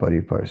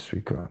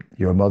 Pariparsika,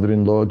 your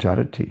mother-in-law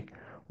Jarati,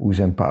 who is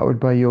empowered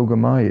by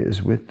Yogamaya,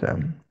 is with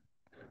them.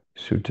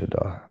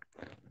 Sutradhar,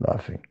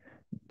 laughing,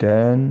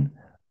 then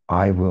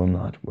I will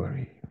not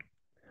worry.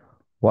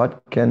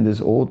 What can this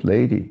old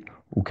lady,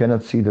 who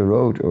cannot see the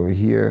road or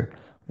hear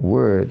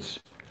words,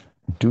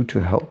 do to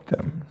help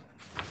them?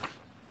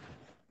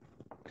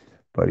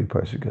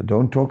 Pariparsika,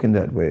 don't talk in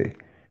that way.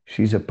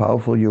 She's a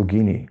powerful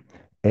yogini.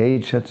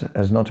 Age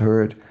has not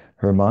hurt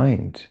her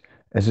mind.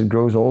 As it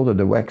grows older,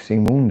 the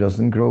waxing moon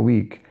doesn't grow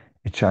weak.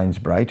 It shines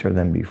brighter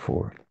than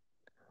before.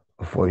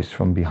 A voice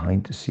from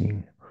behind the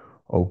scene.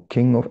 O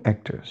king of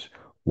actors,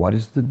 what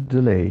is the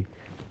delay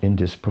in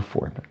this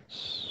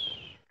performance?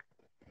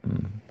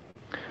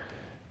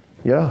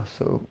 Yeah,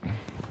 so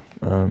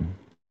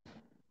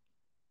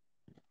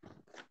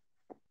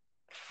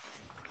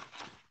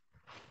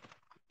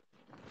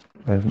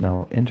I've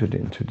now entered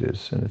into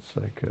this, and it's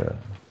like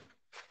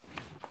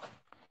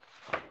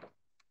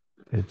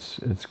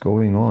it's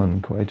going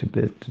on quite a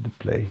bit to the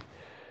play,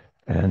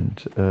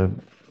 and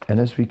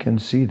as we can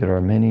see, there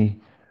are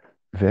many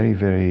very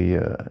very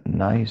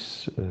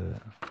nice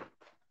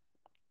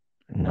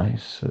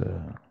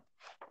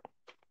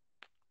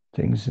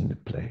things in the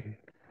play,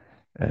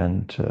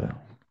 and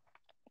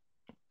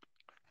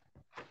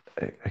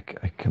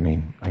I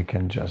mean I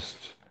can just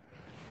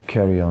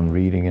carry on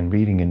reading and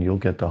reading, and you'll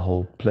get the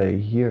whole play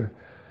here.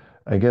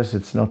 I guess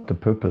it's not the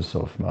purpose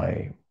of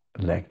my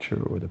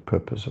lecture or the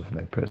purpose of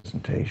my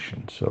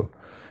presentation, so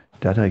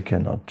that I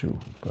cannot do.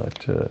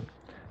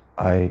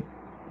 I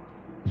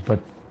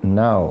but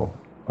now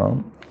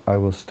I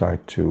will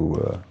start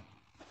to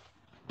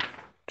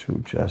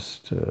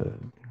just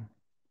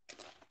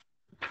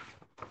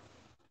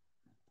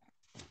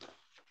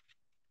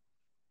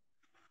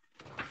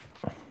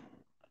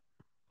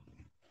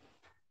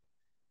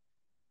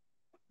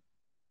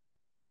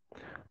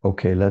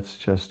okay, let's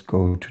just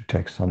go to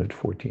text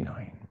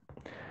 149.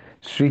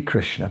 Sri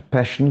Krishna,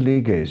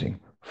 passionately gazing.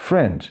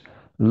 Friend,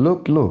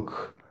 look,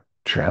 look,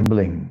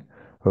 trembling.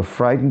 Her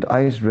frightened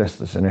eyes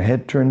restless and her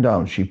head turned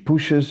down. She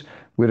pushes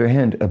with her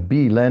hand a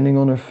bee landing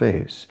on her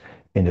face.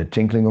 In the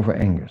tinkling of her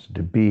angers,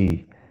 the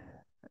bee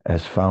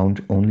has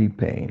found only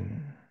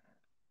pain.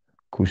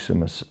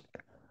 Kusumasava.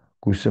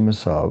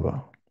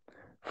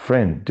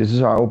 Friend, this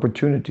is our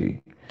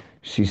opportunity.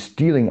 She's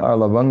stealing our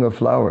lavanga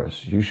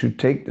flowers. You should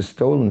take the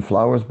stolen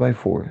flowers by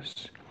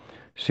force.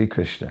 Sri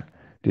Krishna,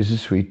 this is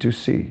sweet to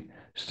see.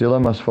 Still I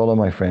must follow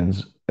my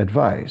friend's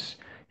advice.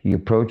 He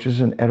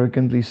approaches and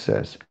arrogantly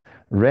says,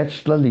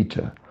 Wretched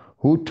Lalita,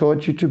 who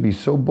taught you to be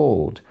so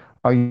bold?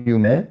 Are you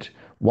mad?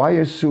 Why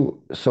are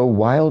you so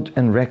wild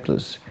and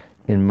reckless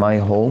in my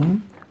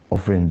home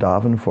of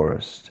Vrindavan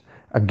forest?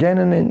 Again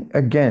and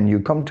again you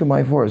come to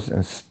my forest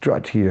and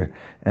strut here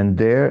and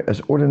there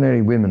as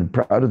ordinary women,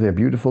 proud of their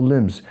beautiful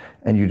limbs,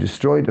 and you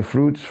destroy the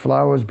fruits,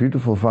 flowers,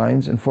 beautiful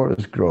vines, and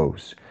forest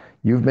groves.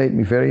 You've made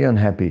me very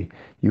unhappy.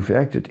 You've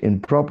acted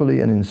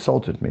improperly and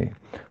insulted me.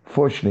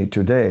 Fortunately,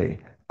 today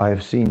I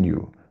have seen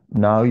you.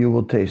 Now you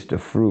will taste the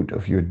fruit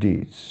of your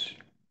deeds.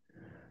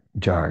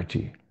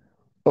 Jarati.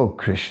 Oh,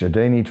 Krishna,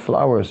 they need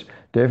flowers.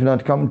 They have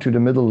not come to the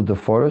middle of the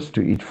forest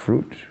to eat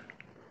fruit.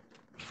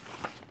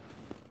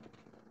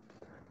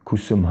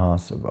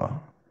 Kusumhasava.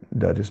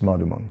 That is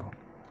Madhumangal.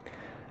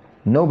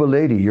 Noble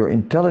lady, your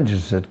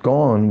intelligence had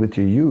gone with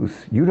your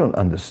youth. You don't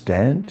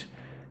understand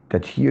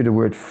that here the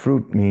word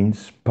fruit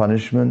means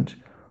punishment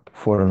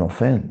for an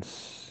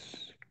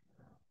offense.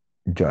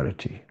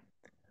 Jarati.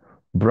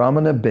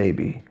 Brahmana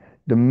baby,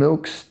 the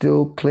milk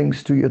still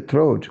clings to your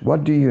throat.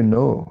 What do you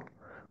know?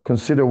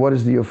 Consider what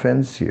is the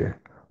offense here.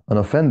 An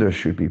offender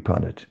should be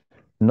punished,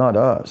 not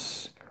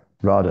us,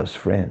 Radha's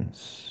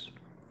friends.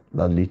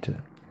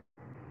 Lalita.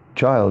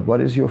 Child,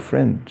 what is your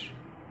friend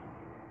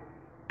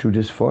to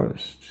this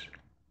forest?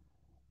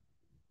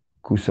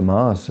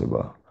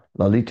 Kusumasava.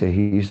 Lalita,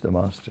 he is the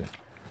master.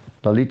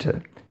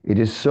 Lalita, it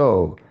is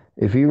so.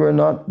 If he were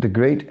not the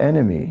great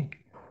enemy,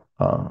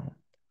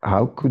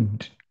 how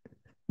could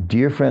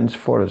dear friend's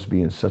forest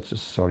be in such a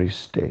sorry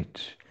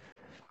state?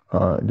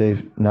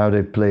 Now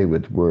they play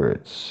with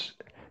words.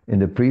 In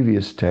the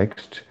previous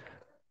text,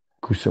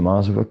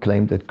 Kusumasava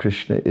claimed that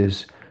Krishna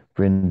is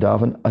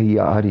Vrindavan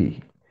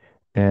Ahiyari,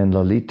 and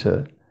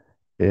Lalita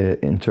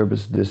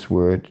interprets this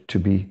word to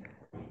be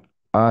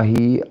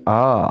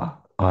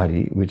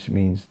Ahiyari, which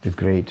means the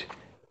great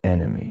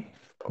enemy.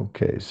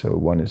 Okay, so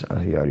one is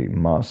Ahiyari,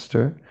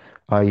 master,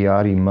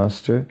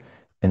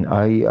 and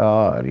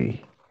Ahiyari,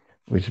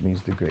 which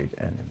means the great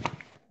enemy.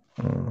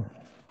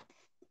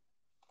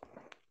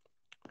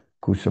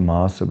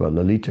 Kusumasava,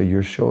 Lalita,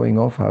 you're showing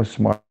off how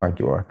smart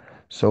you are.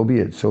 So be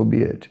it, so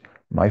be it.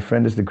 My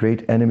friend is the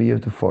great enemy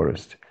of the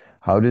forest.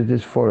 How did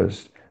this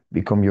forest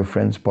become your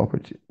friend's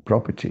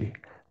property?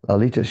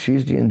 Lalita,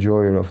 she's the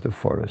enjoyer of the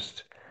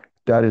forest.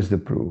 That is the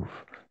proof.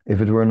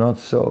 If it were not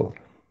so,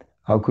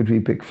 how could we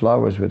pick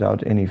flowers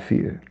without any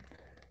fear?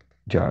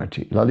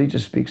 Jarati, Lalita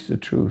speaks the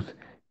truth.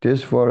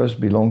 This forest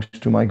belongs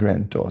to my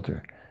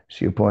granddaughter.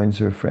 She appoints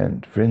her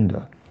friend,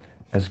 Vrinda,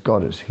 as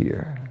goddess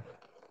here.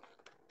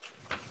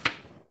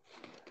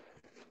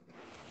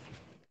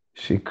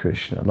 Sri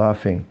Krishna,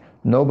 laughing,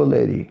 noble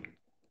lady,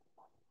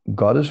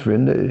 Goddess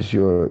Vrinda is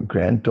your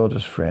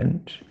granddaughter's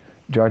friend?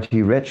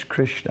 Jarati, wretched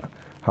Krishna,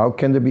 how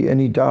can there be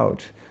any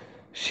doubt?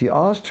 She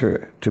asked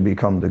her to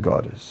become the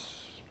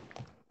goddess.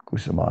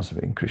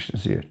 Kusumasava in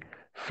Krishna's ear,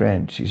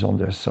 friend, she's on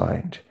their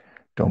side.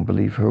 Don't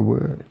believe her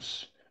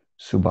words.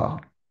 Subha.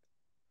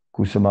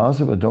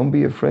 Kusumasava, don't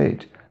be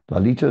afraid.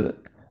 Lalita,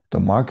 the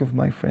mark of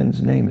my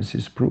friend's name is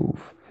his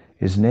proof.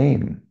 His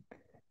name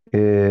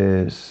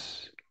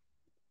is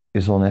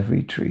on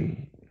every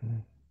tree.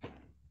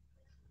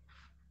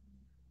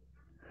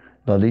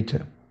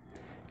 Lalita,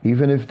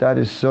 even if that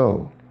is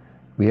so,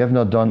 we have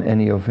not done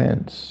any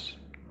offense.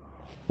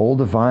 All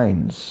the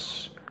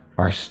vines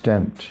are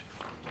stamped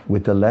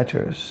with the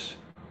letters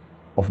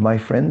of my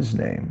friend's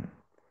name.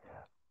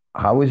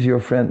 How is your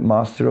friend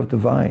master of the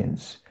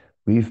vines?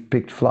 We've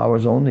picked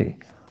flowers only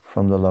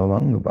from the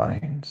lavanga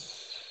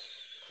vines.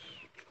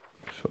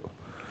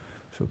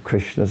 So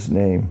Krishna's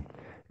name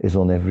is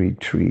on every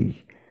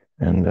tree,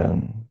 and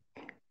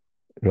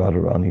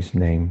Radharani's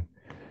name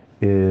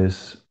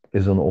is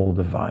on all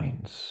the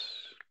vines.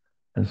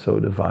 And so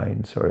the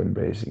vines are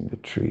embracing the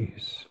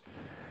trees.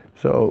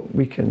 So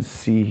we can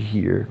see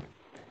here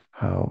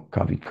how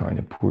Kavi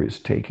Karnapur is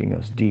taking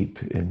us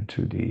deep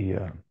into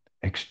the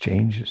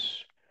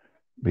exchanges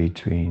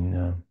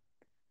between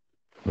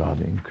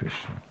Radha and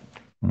Krishna.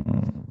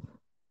 Mm.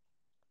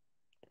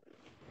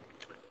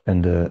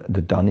 And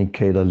the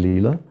Dhanikela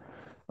Leela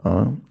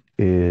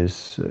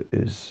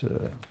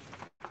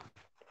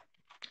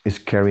is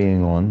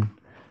carrying on,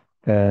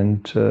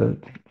 and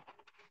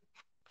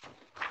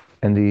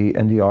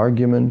the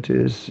argument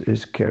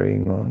is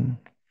carrying on.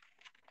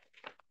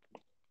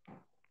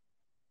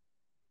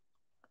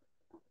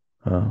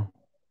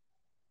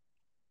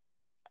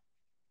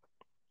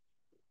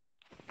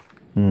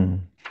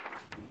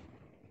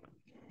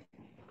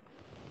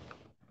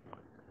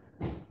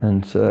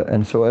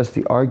 And so as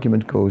the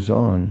argument goes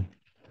on,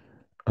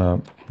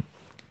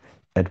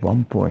 at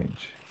one point,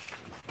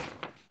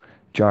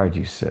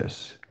 Jarji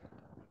says,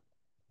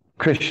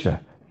 Krishna,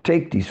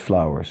 take these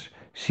flowers.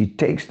 She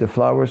takes the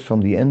flowers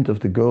from the end of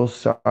the girl's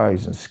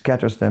saris and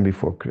scatters them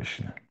before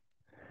Krishna.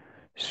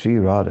 Sri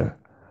Radha,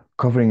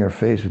 covering her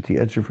face with the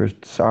edge of her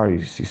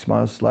sari, she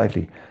smiles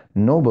slightly.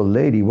 Noble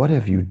lady, what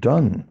have you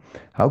done?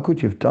 How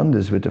could you have done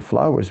this with the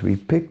flowers we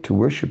picked to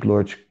worship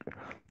Lord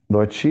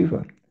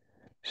Shiva?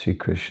 Sri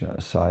Krishna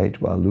aside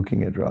while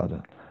looking at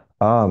Radha.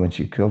 Ah, when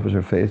she covers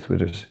her face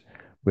with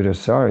her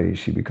sari,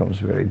 she becomes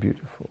very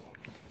beautiful.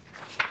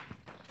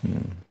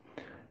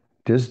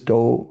 This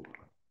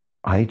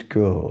doe-eyed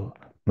girl,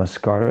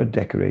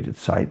 mascara-decorated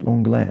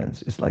sidelong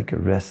glance, is like a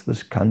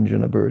restless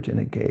Kanjana bird in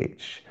a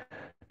cage.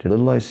 The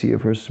little I see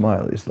of her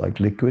smile is like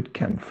liquid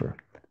camphor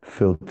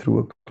filled through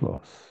a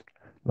cloth.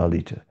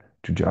 Lalita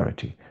to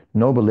Jarati.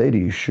 Noble lady,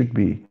 you should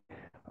be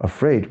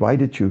afraid. Why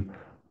did you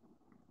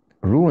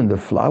ruin the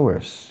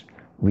flowers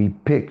we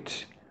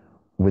picked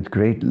with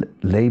great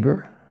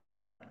labor?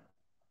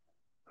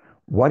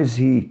 What is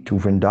he to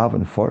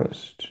Vrindavan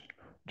forest?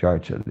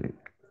 Jarati.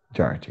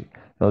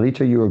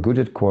 Lalita, you are good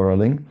at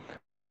quarreling.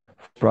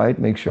 Pride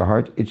makes your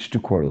heart itch to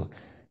quarrel.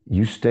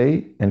 You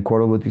stay and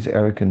quarrel with these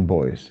arrogant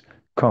boys.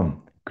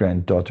 Come,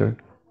 granddaughter,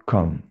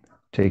 come.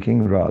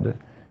 Taking Radha,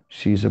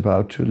 she's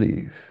about to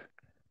leave.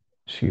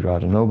 Sri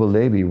Radha, noble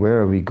lady, where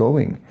are we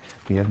going?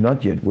 We have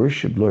not yet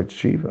worshipped Lord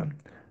Shiva.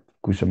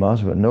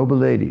 Kusumasva, noble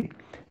lady,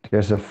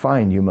 there's a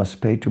fine you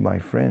must pay to my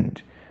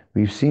friend.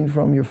 We've seen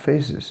from your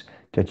faces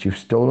that you've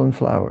stolen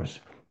flowers.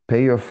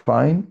 Pay your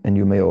fine and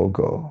you may all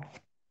go.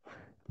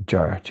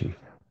 Jarati,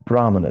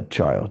 Brahmana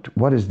child,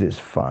 what is this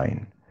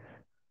fine?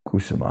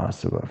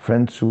 Kusumasava,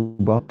 friend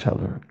Subal, tell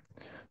her.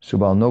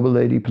 Subal, noble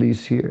lady,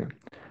 please hear.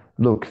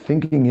 Look,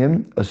 thinking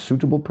him a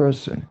suitable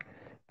person,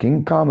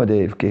 King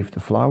Kamadev gave the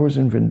flowers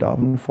in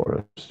Vrindavan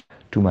forest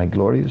to my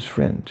glorious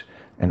friend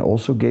and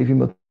also gave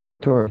him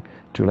authority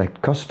to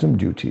elect custom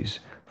duties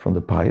from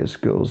the pious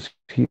girls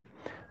here.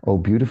 Oh,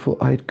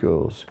 beautiful-eyed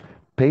girls,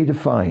 pay the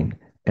fine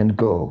and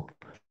go.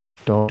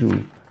 Don't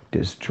do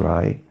this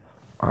dry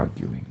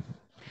arguing.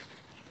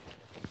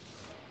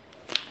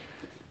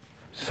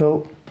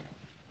 So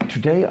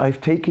today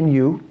I've taken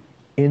you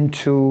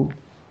into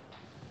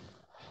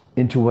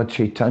what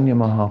Chaitanya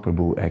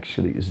Mahaprabhu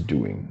actually is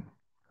doing.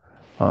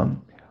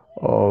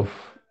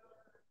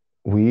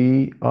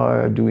 We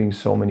are doing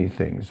so many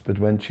things, but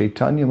when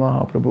Chaitanya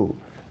Mahaprabhu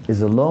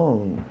is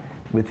alone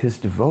with his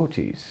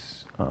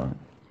devotees,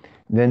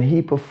 then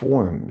he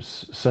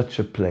performs such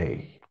a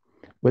play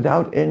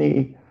without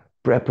any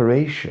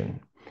preparation.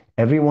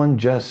 Everyone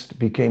just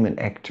became an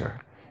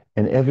actor,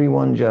 and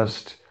everyone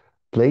just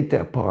played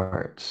their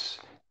parts,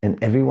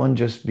 and everyone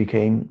just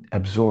became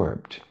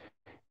absorbed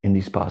in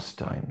these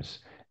pastimes,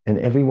 and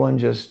everyone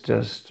just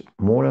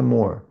more and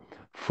more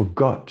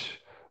forgot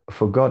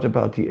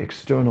about the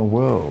external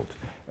world,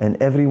 and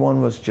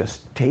everyone was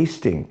just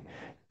tasting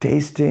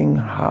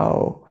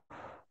how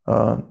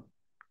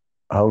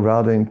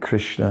Radha and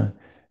Krishna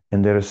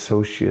and their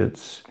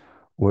associates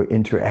were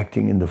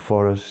interacting in the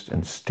forest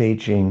and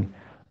staging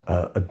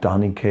a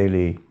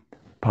Dhanikeli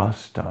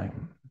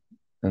pastime.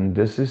 And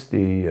this is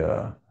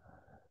the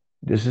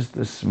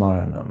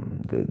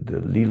Smaranam,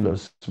 the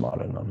Leela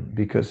Smaranam,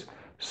 because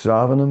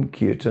Sravanam,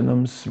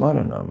 Kirtanam,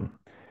 Smaranam,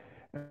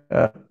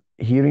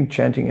 hearing,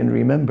 chanting, and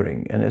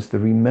remembering. And as the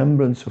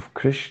remembrance of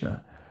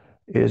Krishna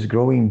is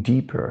growing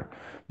deeper,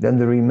 then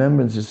the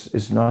remembrance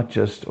is not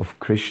just of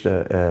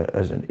Krishna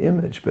as an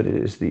image, but it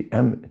is the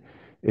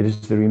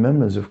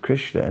remembrance of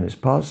Krishna and his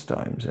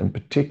pastimes, and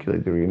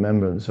particularly the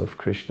remembrance of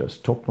Krishna's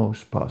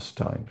topmost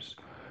pastimes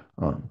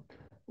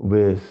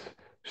with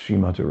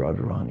Srimati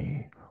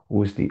Radharani,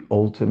 who is the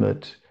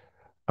ultimate,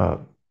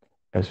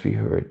 as we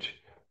heard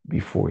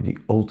before, the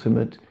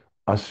ultimate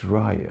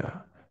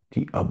asraya,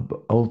 the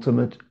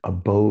ultimate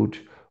abode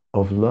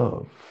of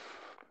love.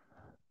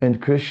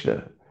 And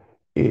Krishna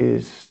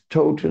is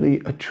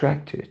totally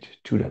attracted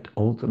to that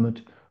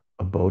ultimate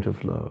abode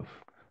of love.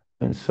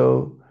 And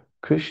so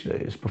Krishna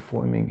is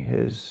performing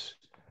his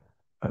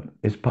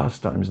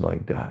pastimes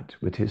like that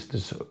with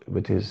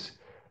his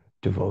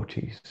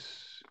devotees.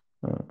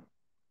 Uh,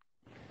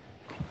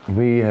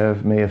 we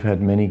may have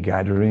had many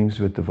gatherings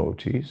with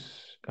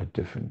devotees at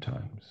different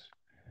times,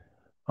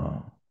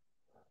 uh,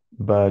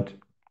 but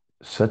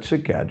such a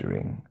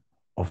gathering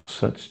of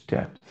such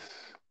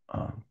depth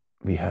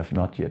we have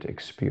not yet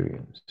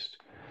experienced.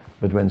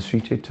 But when Sri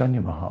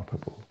Chaitanya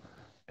Mahaprabhu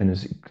and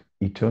his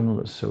eternal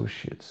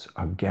associates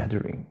are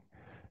gathering,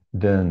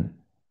 then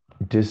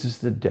this is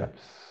the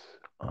depth.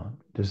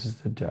 This is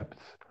the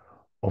depth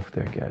of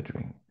their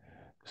gathering.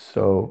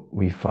 So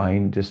we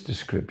find this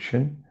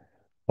description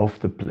of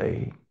the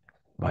play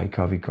by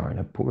Kavi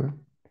Karnapur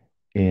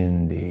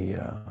in the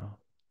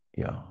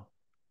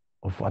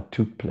of what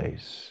took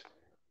place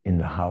in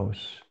the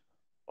house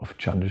of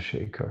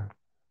Chandrasekhar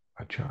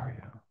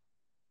Acharya.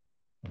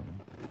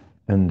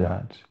 And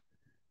that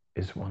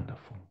is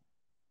wonderful.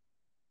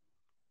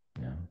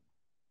 Yeah.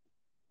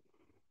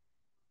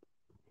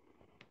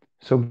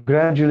 So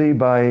gradually,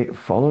 by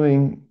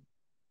following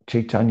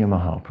Chaitanya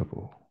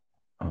Mahaprabhu,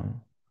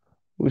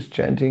 who's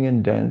chanting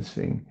and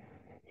dancing,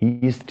 he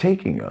is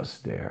taking us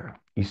there.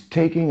 He's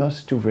taking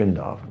us to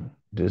Vrindavan.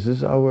 This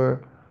is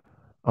our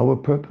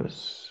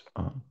purpose,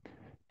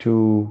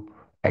 to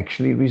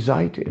actually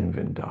reside in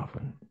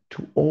Vrindavan,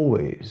 to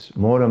always,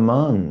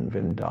 Moraman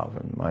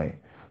Vrindavan,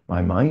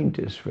 my mind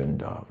is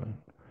Vrindavan,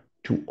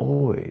 to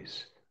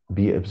always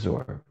be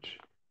absorbed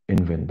in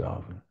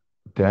Vrindavan.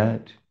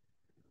 That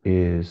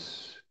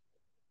is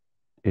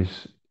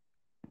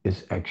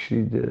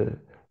actually the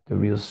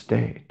real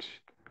state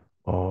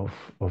of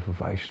a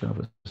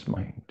Vaishnava's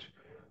mind.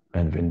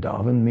 And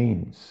Vrindavan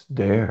means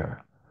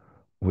there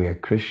where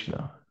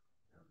Krishna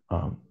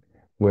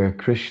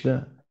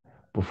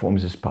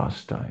performs his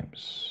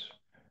pastimes,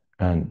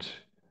 and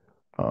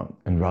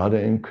Radha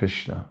and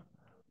Krishna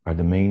are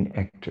the main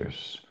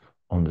actors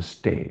on the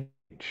stage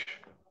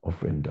of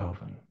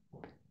Vrindavan,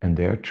 and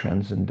their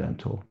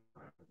transcendental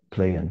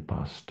play and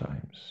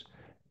pastimes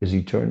is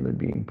eternally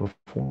being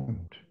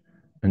performed.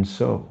 And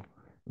so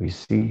we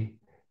see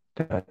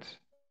that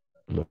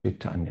Lord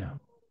Chaitanya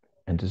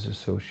and his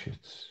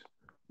associates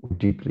were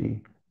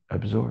deeply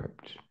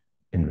absorbed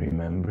in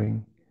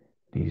remembering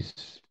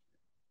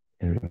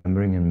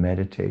and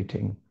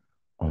meditating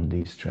on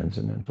these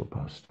transcendental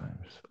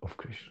pastimes of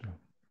Krishna.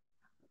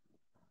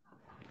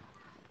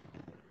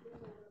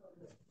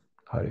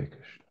 Hare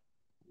Krishna.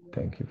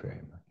 Thank you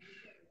very much.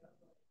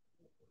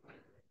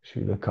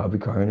 Srila Kavi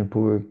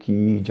Karnapur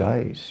ki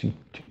jai.